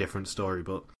would be a different story,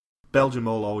 but Belgian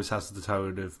Mole always has the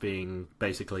tone of being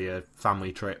basically a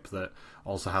family trip that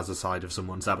also has a side of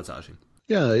someone sabotaging.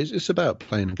 Yeah, it's about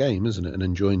playing a game, isn't it, and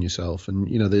enjoying yourself. And,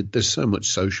 you know, there's so much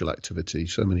social activity,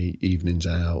 so many evenings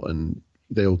out, and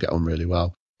they all get on really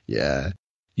well. Yeah,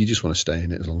 you just want to stay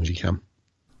in it as long as you can.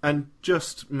 And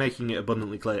just making it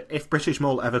abundantly clear, if British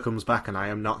Mole ever comes back and I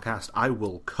am not cast, I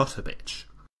will cut a bitch.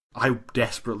 I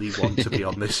desperately want to be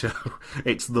on this show.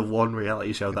 It's the one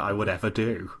reality show that I would ever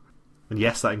do. And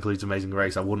yes, that includes Amazing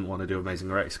Race. I wouldn't want to do Amazing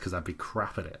Race because I'd be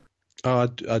crap at it. Oh,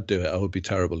 I'd do it. I would be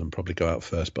terrible and probably go out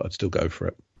first, but I'd still go for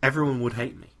it. Everyone would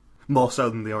hate me. More so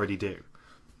than they already do.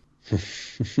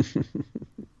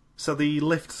 So the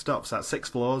lift stops at 6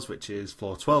 floors, which is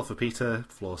floor 12 for Pieter,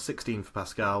 floor 16 for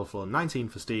Pascal, floor 19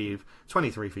 for Steve,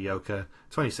 23 for Joker,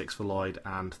 26 for Lloyd,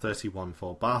 and 31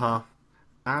 for Baha.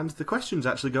 And the questions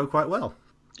actually go quite well.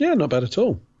 Yeah, not bad at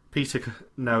all. Pieter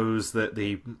knows that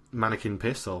the mannequin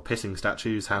piss or pissing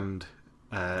statue's hand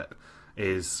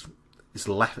is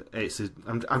left.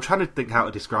 I'm trying to think how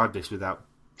to describe this without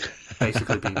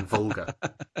basically being vulgar.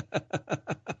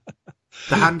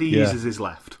 The hand he uses is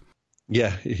left.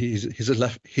 Yeah, he's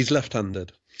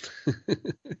left-handed.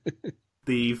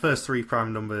 The first 3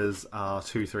 prime numbers are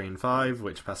 2, 3, and 5,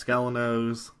 which Pascal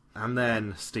knows, and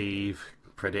then Steve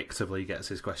predictably gets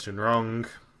his question wrong.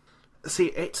 See,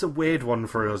 it's a weird one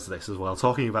for us, this as well,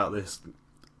 talking about this,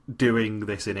 doing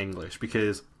this in English,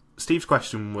 because Steve's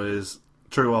question was,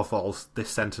 true or false, this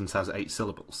sentence has 8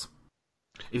 syllables.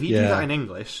 If you do that in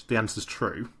English, the answer's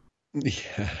true.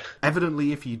 Yeah.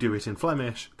 Evidently, if you do it in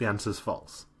Flemish, the answer's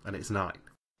false, and it's 9.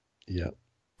 Yeah.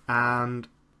 And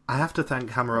I have to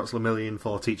thank Hammerot's Lemillion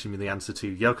for teaching me the answer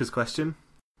to Joker's question,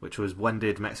 which was, when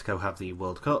did Mexico have the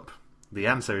World Cup? The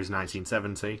answer is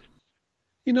 1970.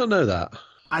 You not know that?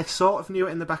 I sort of knew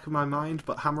it in the back of my mind,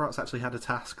 but Hammerot's actually had a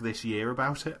task this year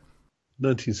about it.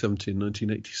 1970 and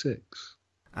 1986.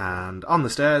 And on the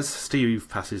stairs, Steve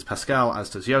passes Pascal, as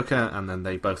does Joker, and then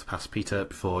they both pass Pieter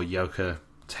before Joker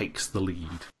takes the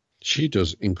lead. She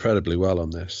does incredibly well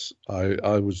on this.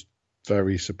 I was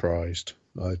very surprised.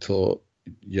 I thought,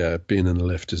 yeah, being in the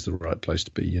lift is the right place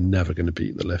to be. You're never going to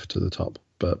beat the lift to the top.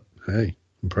 But, hey,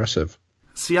 impressive.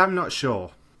 See, I'm not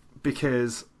sure,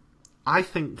 because I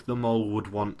think the mole would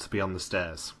want to be on the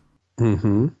stairs.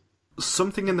 Mm-hmm.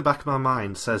 Something in the back of my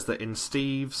mind says that in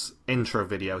Steve's intro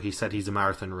video, he said he's a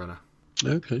marathon runner.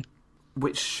 Okay.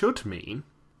 Which should mean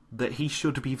that he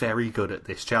should be very good at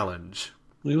this challenge.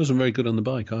 Well, he wasn't very good on the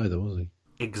bike either, was he?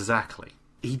 Exactly.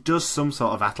 He does some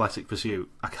sort of athletic pursuit.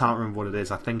 I can't remember what it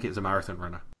is. I think it's a marathon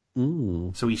runner.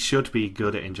 Ooh. So he should be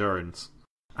good at endurance.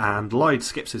 And Lloyd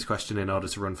skips his question in order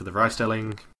to run for the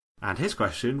Vrijstelling. And his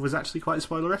question was actually quite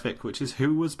spoilerific, which is,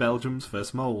 who was Belgium's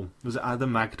first mole? Was it either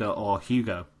Magda or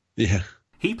Hugo? Yeah.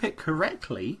 He picked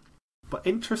correctly, but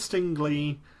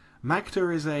interestingly, Magda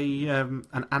is an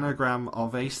anagram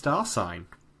of a star sign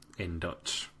in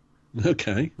Dutch.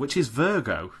 Okay. Which is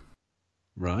Virgo.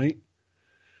 Right.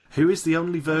 Who is the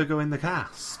only Virgo in the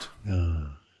cast?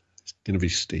 It's going to be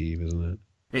Steve, isn't it?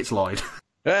 It's Lloyd.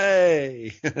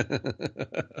 Hey!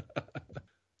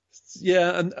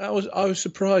 Yeah, and I was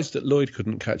surprised that Lloyd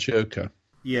couldn't catch Joker.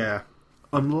 Yeah,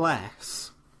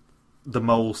 unless the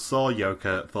mole saw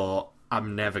Yoka, thought,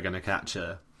 I'm never going to catch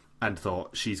her, and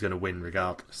thought she's going to win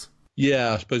regardless.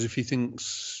 Yeah, I suppose if he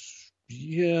thinks,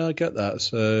 yeah, I get that.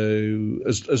 So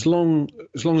as long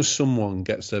as someone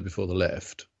gets there before the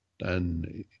lift,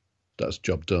 then that's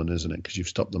job done, isn't it? Because you've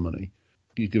stopped the money.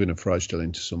 You're giving a prize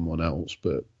shilling to someone else,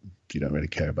 but you don't really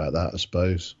care about that, I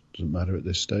suppose. Doesn't matter at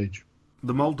this stage.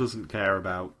 The mole doesn't care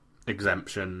about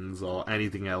exemptions or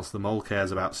anything else. The mole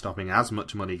cares about stopping as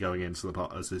much money going into the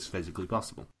pot as is physically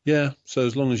possible. Yeah, so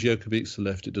as long as Yoka beats the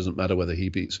lift, it doesn't matter whether he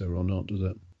beats her or not, does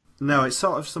it? No, it's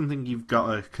sort of something you've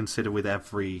got to consider with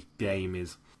every game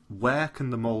is where can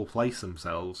the mole place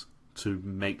themselves to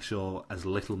make sure as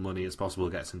little money as possible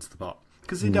gets into the pot.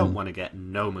 Because they don't want to get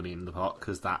no money in the pot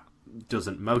because that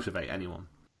doesn't motivate anyone.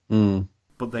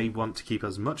 But they want to keep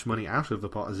as much money out of the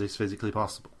pot as is physically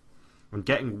possible. And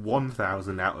getting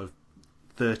 1,000 out of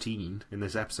 13 in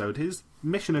this episode is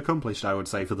mission accomplished, I would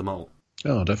say, for the mole.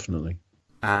 Oh, definitely.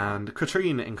 And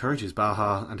Katrine encourages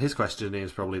Baha, and his question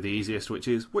is probably the easiest, which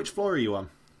is, which floor are you on?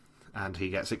 And he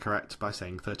gets it correct by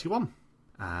saying 31.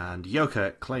 And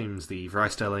Yoka claims the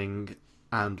Vrystelling,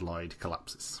 and Lloyd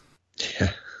collapses.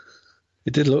 Yeah.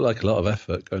 It did look like a lot of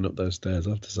effort going up those stairs,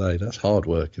 I have to say. That's hard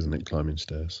work, isn't it, climbing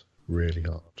stairs? Really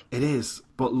hard. It is,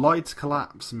 but Lloyd's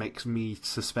collapse makes me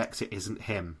suspect it isn't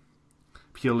him.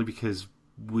 Purely because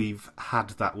we've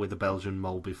had that with a Belgian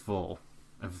mole before.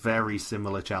 A very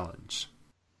similar challenge.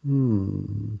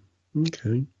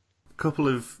 Okay. A couple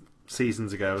of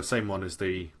seasons ago, same one as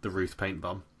the Ruth paint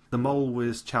bomb, the mole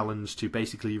was challenged to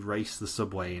basically race the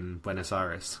subway in Buenos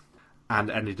Aires and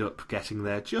ended up getting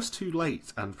there just too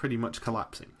late and pretty much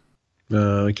collapsing.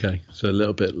 Okay. So a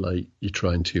little bit late. You're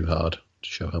trying too hard to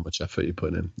show how much effort you're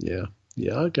putting in.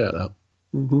 Yeah, I get that.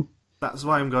 That's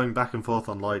why I'm going back and forth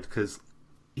on Lloyd, because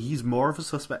he's more of a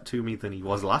suspect to me than he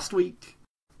was last week,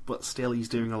 but still he's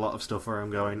doing a lot of stuff where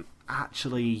I'm going,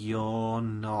 actually, you're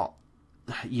not.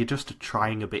 You're just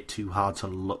trying a bit too hard to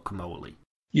look moley.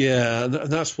 Yeah, and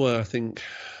that's where I think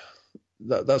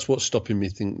that's what's stopping me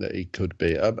think that he could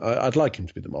be. I'd like him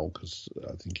to be the mole because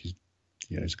I think he's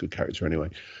a good character anyway.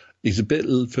 He's a bit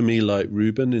for me like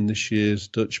Ruben in this year's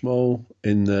Dutch Mole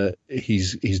in that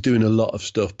he's doing a lot of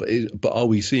stuff, but are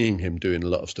we seeing him doing a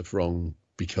lot of stuff wrong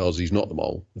because he's not the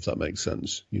mole? If that makes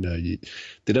sense, they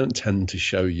don't tend to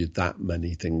show you that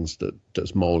many things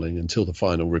that's moling until the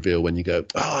final reveal when you go,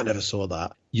 oh, I never saw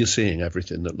that. You're seeing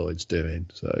everything that Lloyd's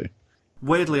doing. So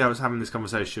weirdly, I was having this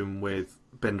conversation with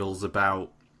Bindles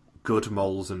about good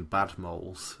moles and bad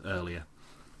moles earlier.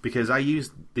 Because I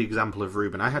used the example of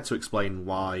Ruben. I had to explain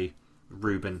why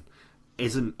Ruben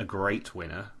isn't a great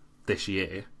winner this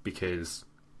year because,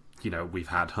 we've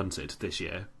had Hunted this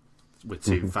year with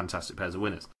two fantastic pairs of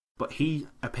winners. But he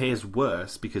appears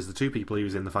worse because the two people he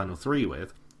was in the final three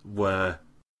with were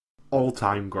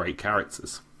all-time great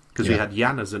characters. Because we had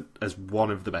Jan as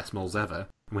one of the best moles ever,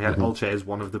 and we had Olche as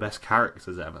one of the best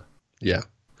characters ever. Yeah.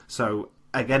 So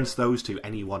against those two,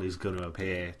 anyone is going to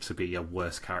appear to be a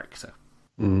worse character.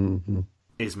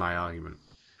 Is my argument.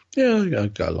 Yeah, I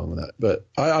go along with that. But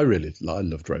I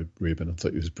loved Ruben. I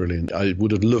thought he was brilliant. I would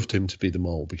have loved him to be the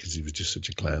mole because he was just such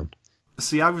a clown.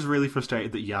 See, I was really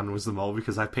frustrated that Jan was the mole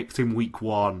because I picked him week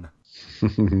 1.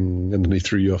 And then he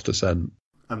threw you off the scent.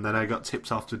 And then I got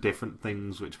tipped off to different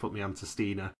things, which put me onto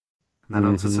Stina, and then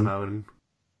onto Simone,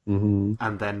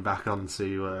 and then back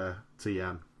onto to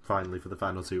Jan, finally, for the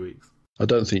final 2 weeks. I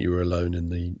don't think you were alone in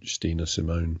the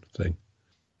Stina-Simone thing.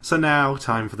 So now,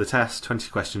 time for the test. 20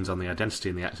 questions on the identity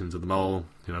and the actions of the mole.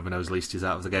 Whoever knows least is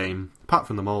out of the game, apart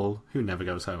from the mole, who never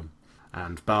goes home.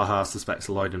 And Baha suspects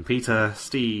Lloyd and Pieter.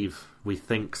 Steve, we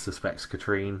think, suspects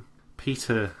Katrine.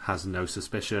 Pieter has no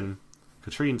suspicion.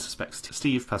 Katrine suspects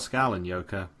Steve, Pascal, and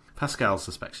Yoka. Pascal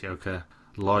suspects Yoka.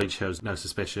 Lloyd shows no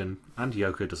suspicion, and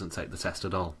Yoka doesn't take the test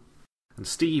at all. And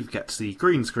Steve gets the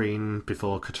green screen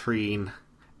before Katrine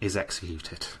is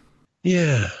executed.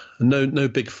 Yeah, no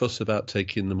big fuss about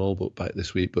taking the mole book back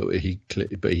this week, but he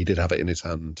did have it in his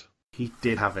hand. He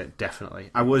did have it, definitely.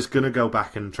 I was going to go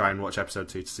back and try and watch episode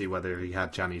 2 to see whether he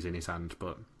had Janny's in his hand,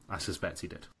 but I suspect he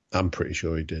did. I'm pretty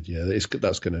sure he did, yeah.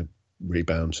 That's going to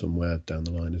rebound somewhere down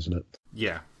the line, isn't it?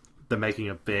 Yeah, they're making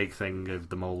a big thing of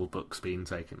the mole books being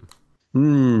taken.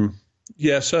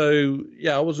 Yeah, so,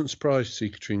 I wasn't surprised to see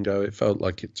Katrine go. It felt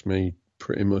like it to me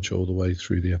pretty much all the way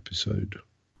through the episode.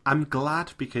 I'm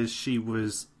glad because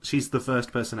she's the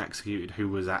first person executed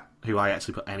who I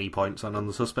actually put any points on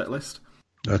the suspect list.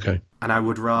 Okay. And I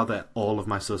would rather all of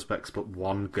my suspects but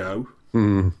one go,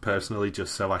 personally,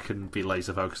 just so I can be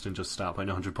laser focused and just start putting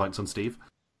 100 points on Steve.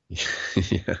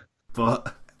 Yeah.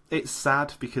 But it's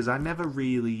sad because I never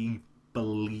really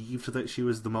believed that she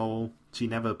was the mole. She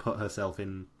never put herself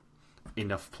in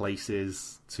enough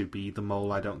places to be the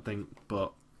mole, I don't think,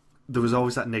 but there was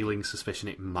always that niggling suspicion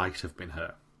it might have been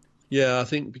her. Yeah, I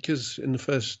think because in the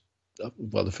first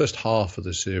half of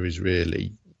the series,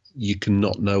 really, you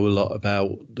cannot know a lot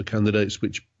about the candidates,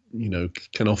 which,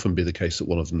 can often be the case that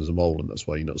one of them is a mole, and that's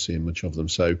why you're not seeing much of them.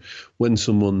 So when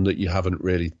someone that you haven't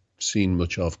really seen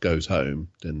much of goes home,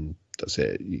 then that's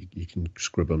it. You can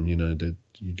scrub them,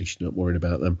 you're just not worried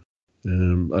about them.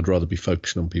 I'd rather be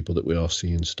focusing on people that we are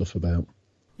seeing stuff about.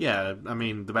 Yeah, I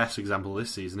mean, the best example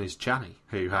this season is Chani,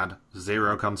 who had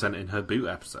 0 content in her boot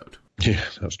episode. Yeah,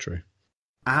 that's true.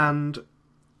 And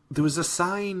there was a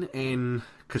sign in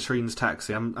Katrine's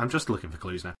taxi. I'm just looking for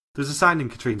clues now. There's a sign in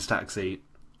Katrine's taxi,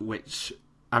 which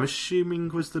I'm assuming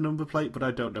was the number plate, but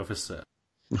I don't know for certain.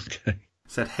 Okay. It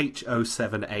said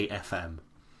H07AFM.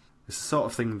 It's the sort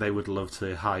of thing they would love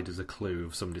to hide as a clue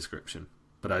of some description,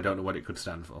 but I don't know what it could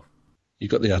stand for. You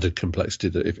got the added complexity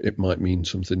that it might mean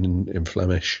something in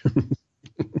Flemish.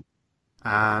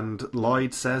 And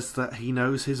Lloyd says that he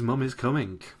knows his mum is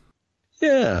coming.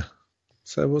 Yeah.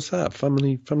 So what's that?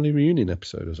 Family reunion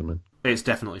episode or something? It's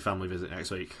definitely family visit next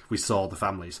week. We saw the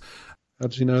families. How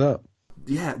does he know that?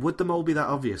 Yeah, would the mole be that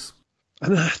obvious?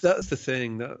 And that's the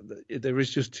thing. That there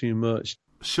is just too much.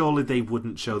 Surely they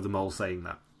wouldn't show the mole saying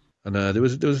that. And there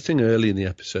was a thing early in the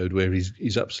episode where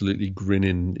he's absolutely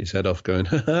grinning his head off, going,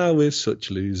 "Ha, we're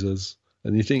such losers."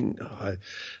 And you think,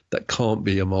 that can't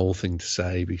be a mole thing to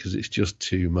say because it's just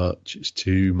too much. It's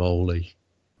too moley.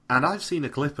 And I've seen a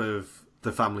clip of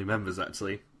the family members,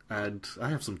 actually, and I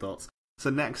have some thoughts.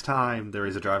 So next time there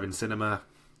is a drive-in cinema,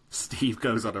 Steve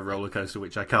goes on a roller coaster,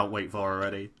 which I can't wait for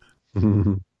already.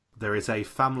 There is a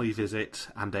family visit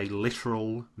and a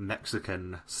literal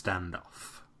Mexican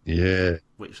standoff. Yeah.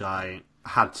 Which I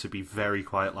had to be very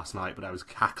quiet last night, but I was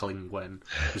cackling when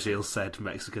Gilles said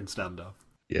Mexican standoff.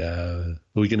 Yeah. Are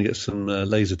we going to get some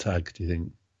laser tag, do you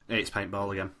think? It's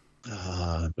paintball again.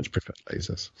 Much prefer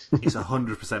lasers. It's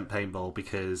 100% paintball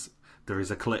because there is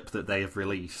a clip that they have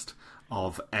released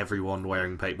of everyone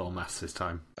wearing paintball masks this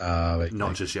time. Okay.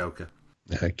 Not just Joker.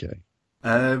 Okay.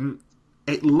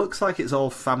 It looks like it's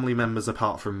all family members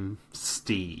apart from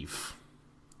Steve.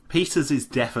 Peter's is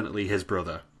definitely his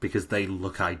brother, because they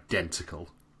look identical.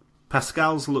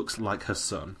 Pascal's looks like her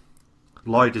son.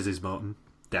 Lloyd is his mum,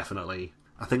 definitely.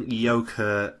 I think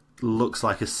Yoka looks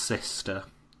like his sister.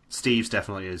 Steve's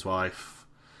definitely his wife.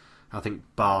 I think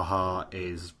Baha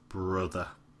is brother.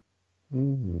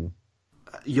 Ooh.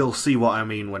 You'll see what I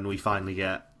mean when we finally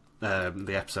get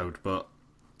the episode, but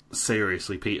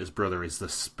seriously, Peter's brother is the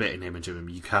spitting image of him.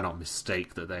 You cannot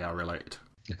mistake that they are related.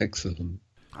 Excellent.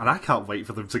 And I can't wait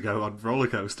for them to go on roller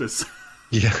coasters.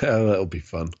 Yeah, that'll be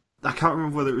fun. I can't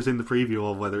remember whether it was in the preview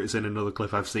or whether it's in another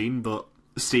clip I've seen, but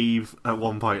Steve at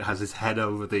one point has his head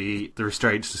over the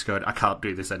restraints just going, I can't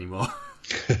do this anymore.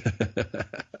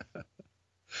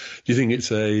 Do you think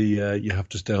it's you have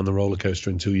to stay on the roller coaster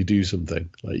until you do something?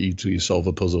 Like until you solve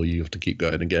a puzzle, you have to keep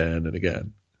going again and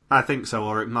again? I think so,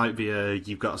 or it might be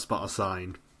you've got to spot a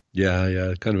sign.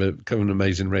 Yeah, kind of an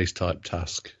Amazing Race type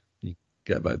task. You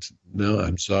get back to, no,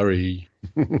 I'm sorry.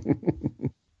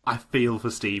 I feel for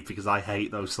Steve because I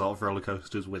hate those sort of roller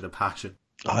coasters with a passion.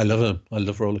 I love them. I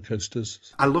love roller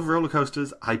coasters. I love roller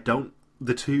coasters.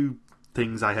 The two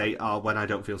things I hate are when I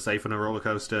don't feel safe on a roller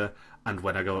coaster and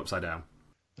when I go upside down.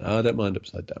 I don't mind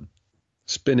upside down.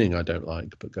 Spinning I don't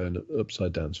like, but going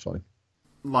upside down's fine.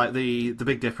 Like the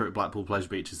Big Dipper at Blackpool Pleasure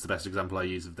Beach is the best example I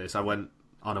use of this. I went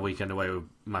on a weekend away with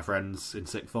my friends in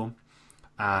sixth form,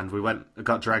 and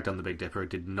got dragged on the Big Dipper. I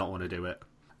did not want to do it,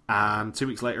 and 2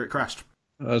 weeks later it crashed.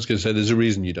 I was going to say, there's a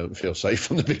reason you don't feel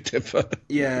safe on the Big Dipper.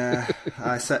 Yeah,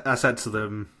 I said to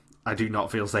them, I do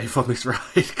not feel safe on this ride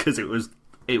because it was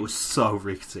so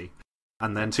rickety.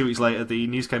 And then 2 weeks later, the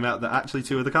news came out that actually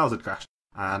 2 of the cars had crashed.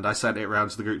 And I sent it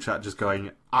around to the group chat just going,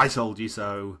 I told you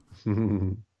so.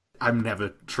 I'm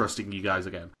never trusting you guys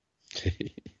again.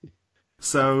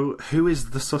 So, who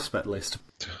is the suspect list?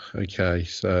 Okay,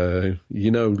 so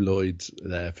Lloyd's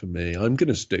there for me. I'm going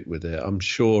to stick with it. I'm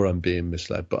sure I'm being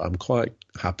misled, but I'm quite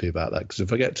happy about that because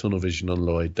if I get tunnel vision on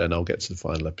Lloyd, then I'll get to the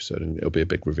final episode and it'll be a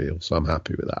big reveal. So I'm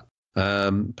happy with that.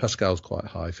 Pascal's quite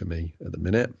high for me at the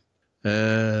minute.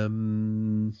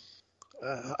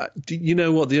 You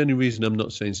know what? The only reason I'm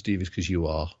not saying Steve is because you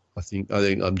are. I think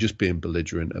I'm just being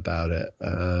belligerent about it.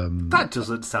 That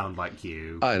doesn't sound like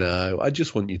you. I know. I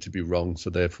just want you to be wrong, so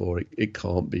therefore it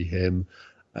can't be him.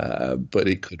 But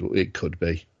it could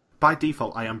be. By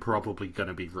default, I am probably going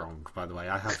to be wrong. By the way,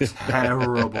 I have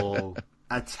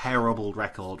a terrible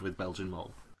record with Belgian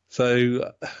Mole.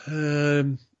 So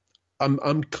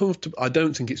I'm comfortable. I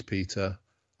don't think it's Pieter.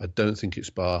 I don't think it's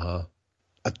Baha.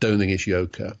 I don't think it's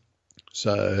Yoka.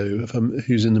 So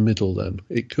who's in the middle then?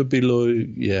 It could be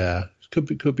Lloyd. Yeah,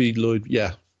 could be Lloyd.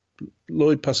 Yeah,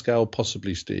 Lloyd, Pascal,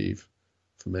 possibly Steve.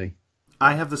 For me,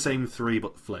 I have the same three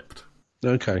but flipped.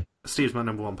 okay. Steve's my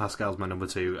number one, Pascal's my number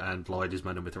two, and Lloyd is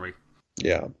my number three.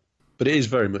 Yeah, but it is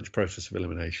very much process of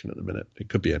elimination at the minute. It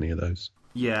could be any of those.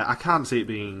 Yeah, I can't see it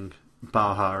being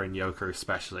Baha and Yoker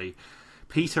especially.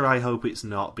 Pieter, I hope it's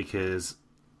not, because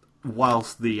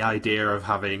whilst the idea of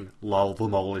having Lol the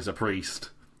Mole is a priest,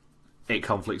 it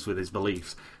conflicts with his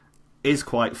beliefs, is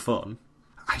quite fun.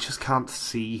 I just can't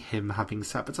see him having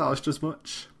sabotaged as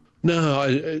much.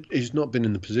 No, he's not been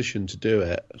in the position to do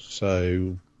it.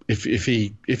 So if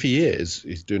he is,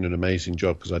 he's doing an amazing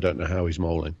job, because I don't know how he's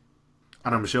moling.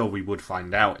 And I'm sure we would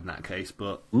find out in that case,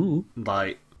 but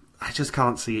I just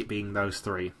can't see it being those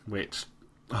three, which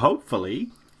hopefully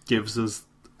gives us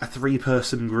a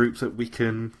three-person group that we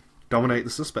can dominate the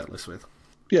suspect list with.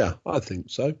 Yeah, I think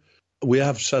so. We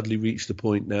have sadly reached the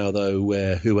point now, though,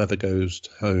 where whoever goes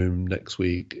home next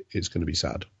week is going to be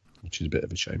sad, which is a bit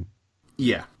of a shame.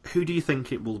 Yeah. Who do you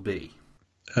think it will be?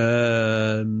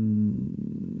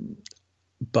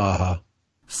 Baha.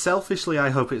 Selfishly,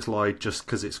 I hope it's Lloyd, just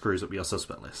because it screws up your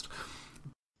suspect list.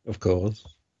 Of course.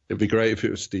 It'd be great if it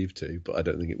was Steve too, but I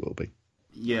don't think it will be.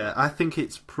 Yeah, I think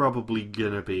it's probably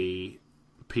going to be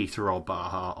Pieter or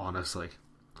Baha, honestly.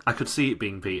 I could see it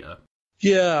being Pieter.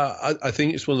 Yeah, I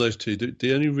think it's one of those two.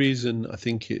 The only reason I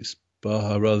think it's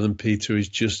Baha rather than Pieter is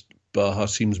just Baha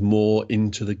seems more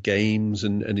into the games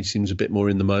and he seems a bit more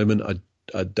in the moment.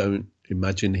 I don't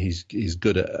imagine he's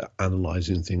good at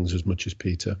analysing things as much as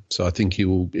Pieter. So I think he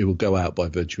will go out by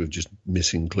virtue of just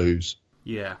missing clues.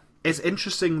 Yeah. It's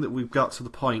interesting that we've got to the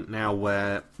point now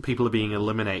where people are being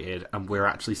eliminated and we're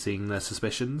actually seeing their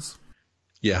suspicions.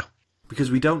 Yeah. Because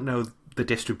we don't know the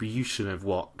distribution of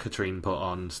what Katrine put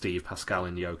on Steve, Pascal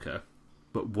and Yoker.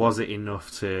 But was it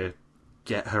enough to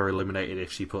get her eliminated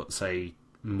if she put, say,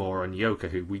 more on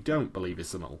Yoker, who we don't believe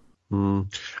is the mole?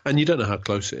 And you don't know how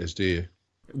close it is, do you?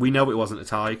 We know it wasn't a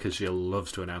tie because she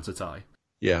loves to announce a tie.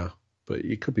 Yeah, but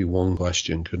it could be one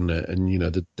question, couldn't it? And, you know,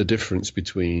 the difference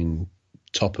between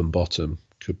top and bottom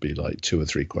could be like 2 or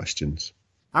 3 questions.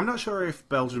 I'm not sure if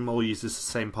Belgian Mole uses the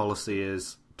same policy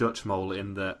as Dutch Mole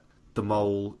in that the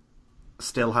mole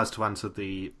still has to answer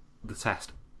the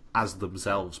test as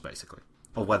themselves, basically.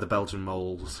 Or whether Belgian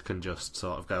moles can just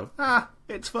sort of go,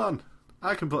 it's fun.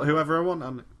 I can put whoever I want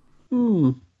on it.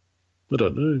 I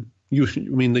don't know. I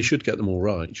mean, they should get them all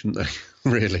right, shouldn't they?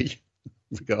 Really?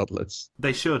 Regardless.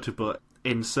 They should, but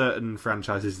in certain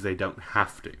franchises they don't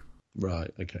have to.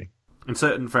 Right, okay. In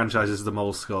certain franchises the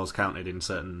mole score's counted, in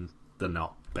certain they're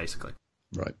not, basically.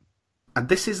 Right. And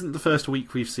this isn't the first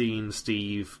week we've seen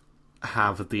Steve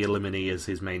have the eliminee as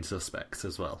his main suspects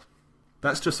as well.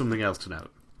 That's just something else to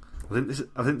note.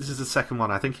 I think this is the second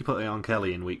one. I think he put it on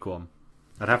Kelly in week 1.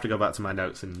 I'd have to go back to my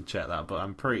notes and check that, but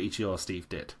I'm pretty sure Steve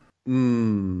did. I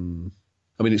mean,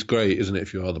 it's great, isn't it,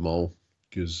 if you are the mole?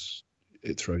 Because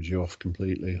it throws you off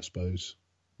completely, I suppose.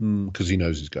 Because he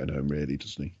knows he's going home, really,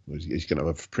 doesn't he? He's going to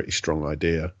have a pretty strong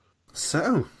idea.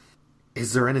 So,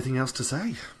 is there anything else to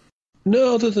say?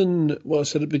 No, other than what I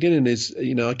said at the beginning is,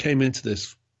 you know, I came into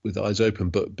this with eyes open,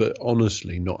 but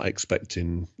honestly not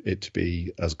expecting it to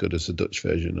be as good as the Dutch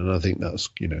version. And I think that's,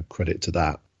 you know, credit to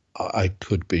that. I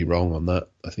could be wrong on that.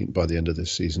 I think by the end of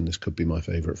this season, this could be my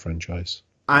favourite franchise.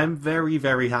 I'm very,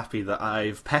 very happy that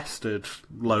I've pestered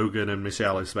Logan and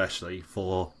Michelle especially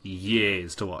for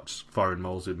years to watch Foreign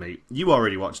Moles with me. You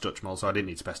already watched Dutch Mole, so I didn't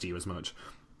need to pester you as much.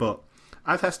 But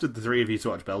I've pestered the 3 of you to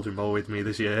watch Belgian Mole with me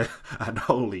this year, and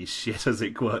holy shit has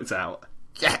it worked out.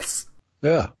 Yes!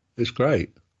 Yeah, it's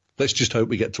great. Let's just hope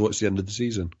we get to watch the end of the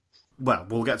season. Well,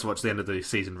 we'll get to watch the end of the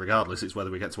season regardless. It's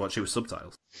whether we get to watch it with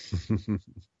subtitles.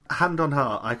 Hand on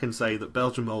heart, I can say that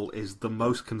Belgian Mole is the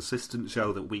most consistent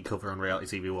show that we cover on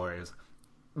Reality TV Warriors.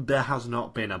 There has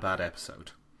not been a bad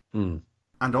episode. And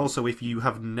also, if you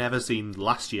have never seen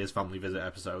last year's Family Visit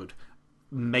episode,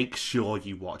 make sure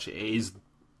you watch it. It is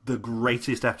the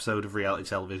greatest episode of reality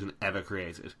television ever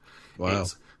created. Wow.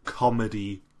 It's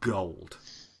comedy gold.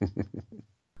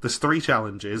 There's 3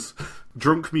 challenges.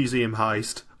 Drunk museum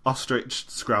heist, ostrich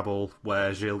Scrabble,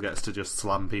 where Gilles gets to just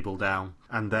slam people down,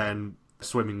 and then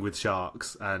swimming with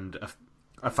sharks and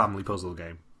a family puzzle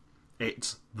game.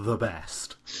 It's the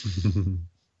best.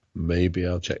 Maybe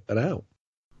I'll check that out.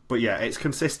 But yeah, it's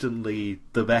consistently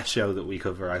the best show that we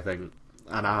cover, I think.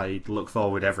 And I look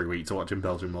forward every week to watching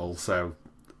Belgian Mole, so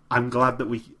I'm glad that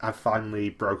we have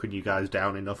finally broken you guys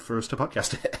down enough for us to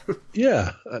podcast it.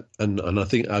 Yeah, and I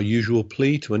think our usual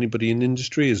plea to anybody in the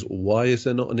industry is, why is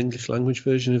there not an English language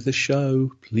version of this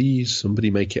show? Please,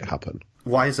 somebody make it happen.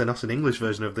 Why is there not an English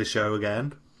version of this show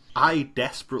again? I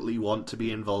desperately want to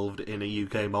be involved in a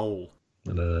UK Mole.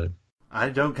 I know. I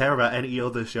don't care about any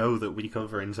other show that we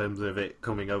cover in terms of it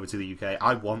coming over to the UK.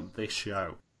 I want this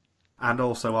show. And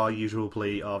also our usual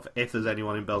plea of, if there's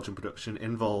anyone in Belgian production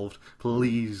involved,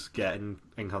 please get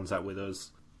in contact with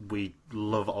us. We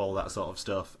love all that sort of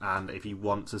stuff, and if you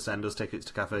want to send us tickets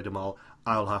to Café de Mole,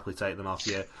 I'll happily take them off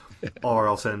you. Or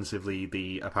alternatively,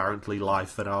 the apparently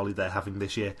live finale they're having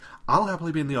this year, I'll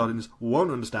happily be in the audience, won't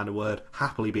understand a word,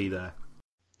 happily be there.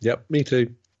 Yep, me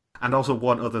too. And also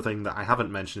one other thing that I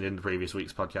haven't mentioned in the previous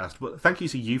week's podcast, but thank you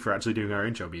to you for actually doing our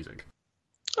intro music.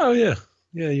 Oh, yeah.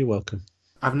 Yeah, you're welcome.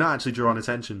 I've not actually drawn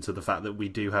attention to the fact that we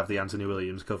do have the Anthony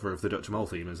Williams cover of the Dutch Mole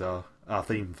theme as our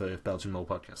theme for Belgian Mole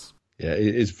podcasts. Yeah,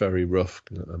 it is very rough,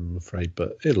 I'm afraid,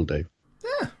 but it'll do.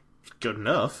 Yeah, it's good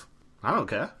enough. I don't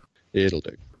care. It'll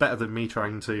do. Better than me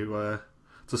trying to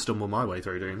stumble my way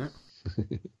through doing it.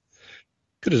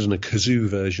 Could have done a kazoo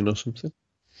version or something.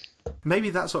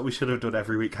 Maybe that's what we should have done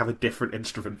every week, have a different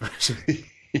instrument version.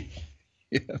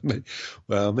 Yeah,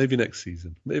 maybe next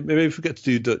season. Maybe if we get to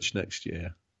do Dutch next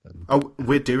year. Then... Oh,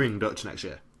 we're doing Dutch next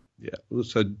year. Yeah,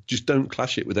 so just don't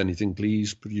clash it with anything,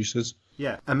 please, producers.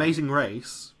 Yeah, Amazing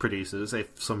Race producers,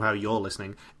 if somehow you're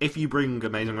listening, if you bring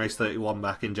Amazing Race 31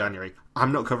 back in January,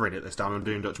 I'm not covering it this time, I'm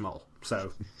doing Dutch Mole.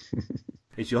 So,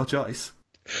 it's your choice.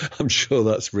 I'm sure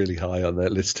that's really high on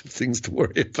their list of things to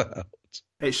worry about.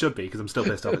 It should be, because I'm still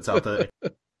pissed off it's R30.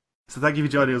 So thank you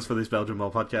for joining us for this Belgian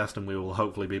Mole podcast, and we will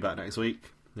hopefully be back next week.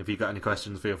 If you've got any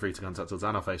questions, feel free to contact us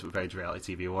on our Facebook page,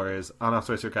 Reality TV Warriors, on our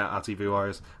Twitter account, RTV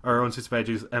Warriors, or our own Twitter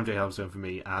pages, MJ Helmstone for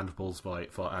me, and Bullsboy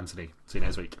for Anthony. See you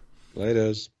next week.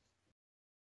 Laters.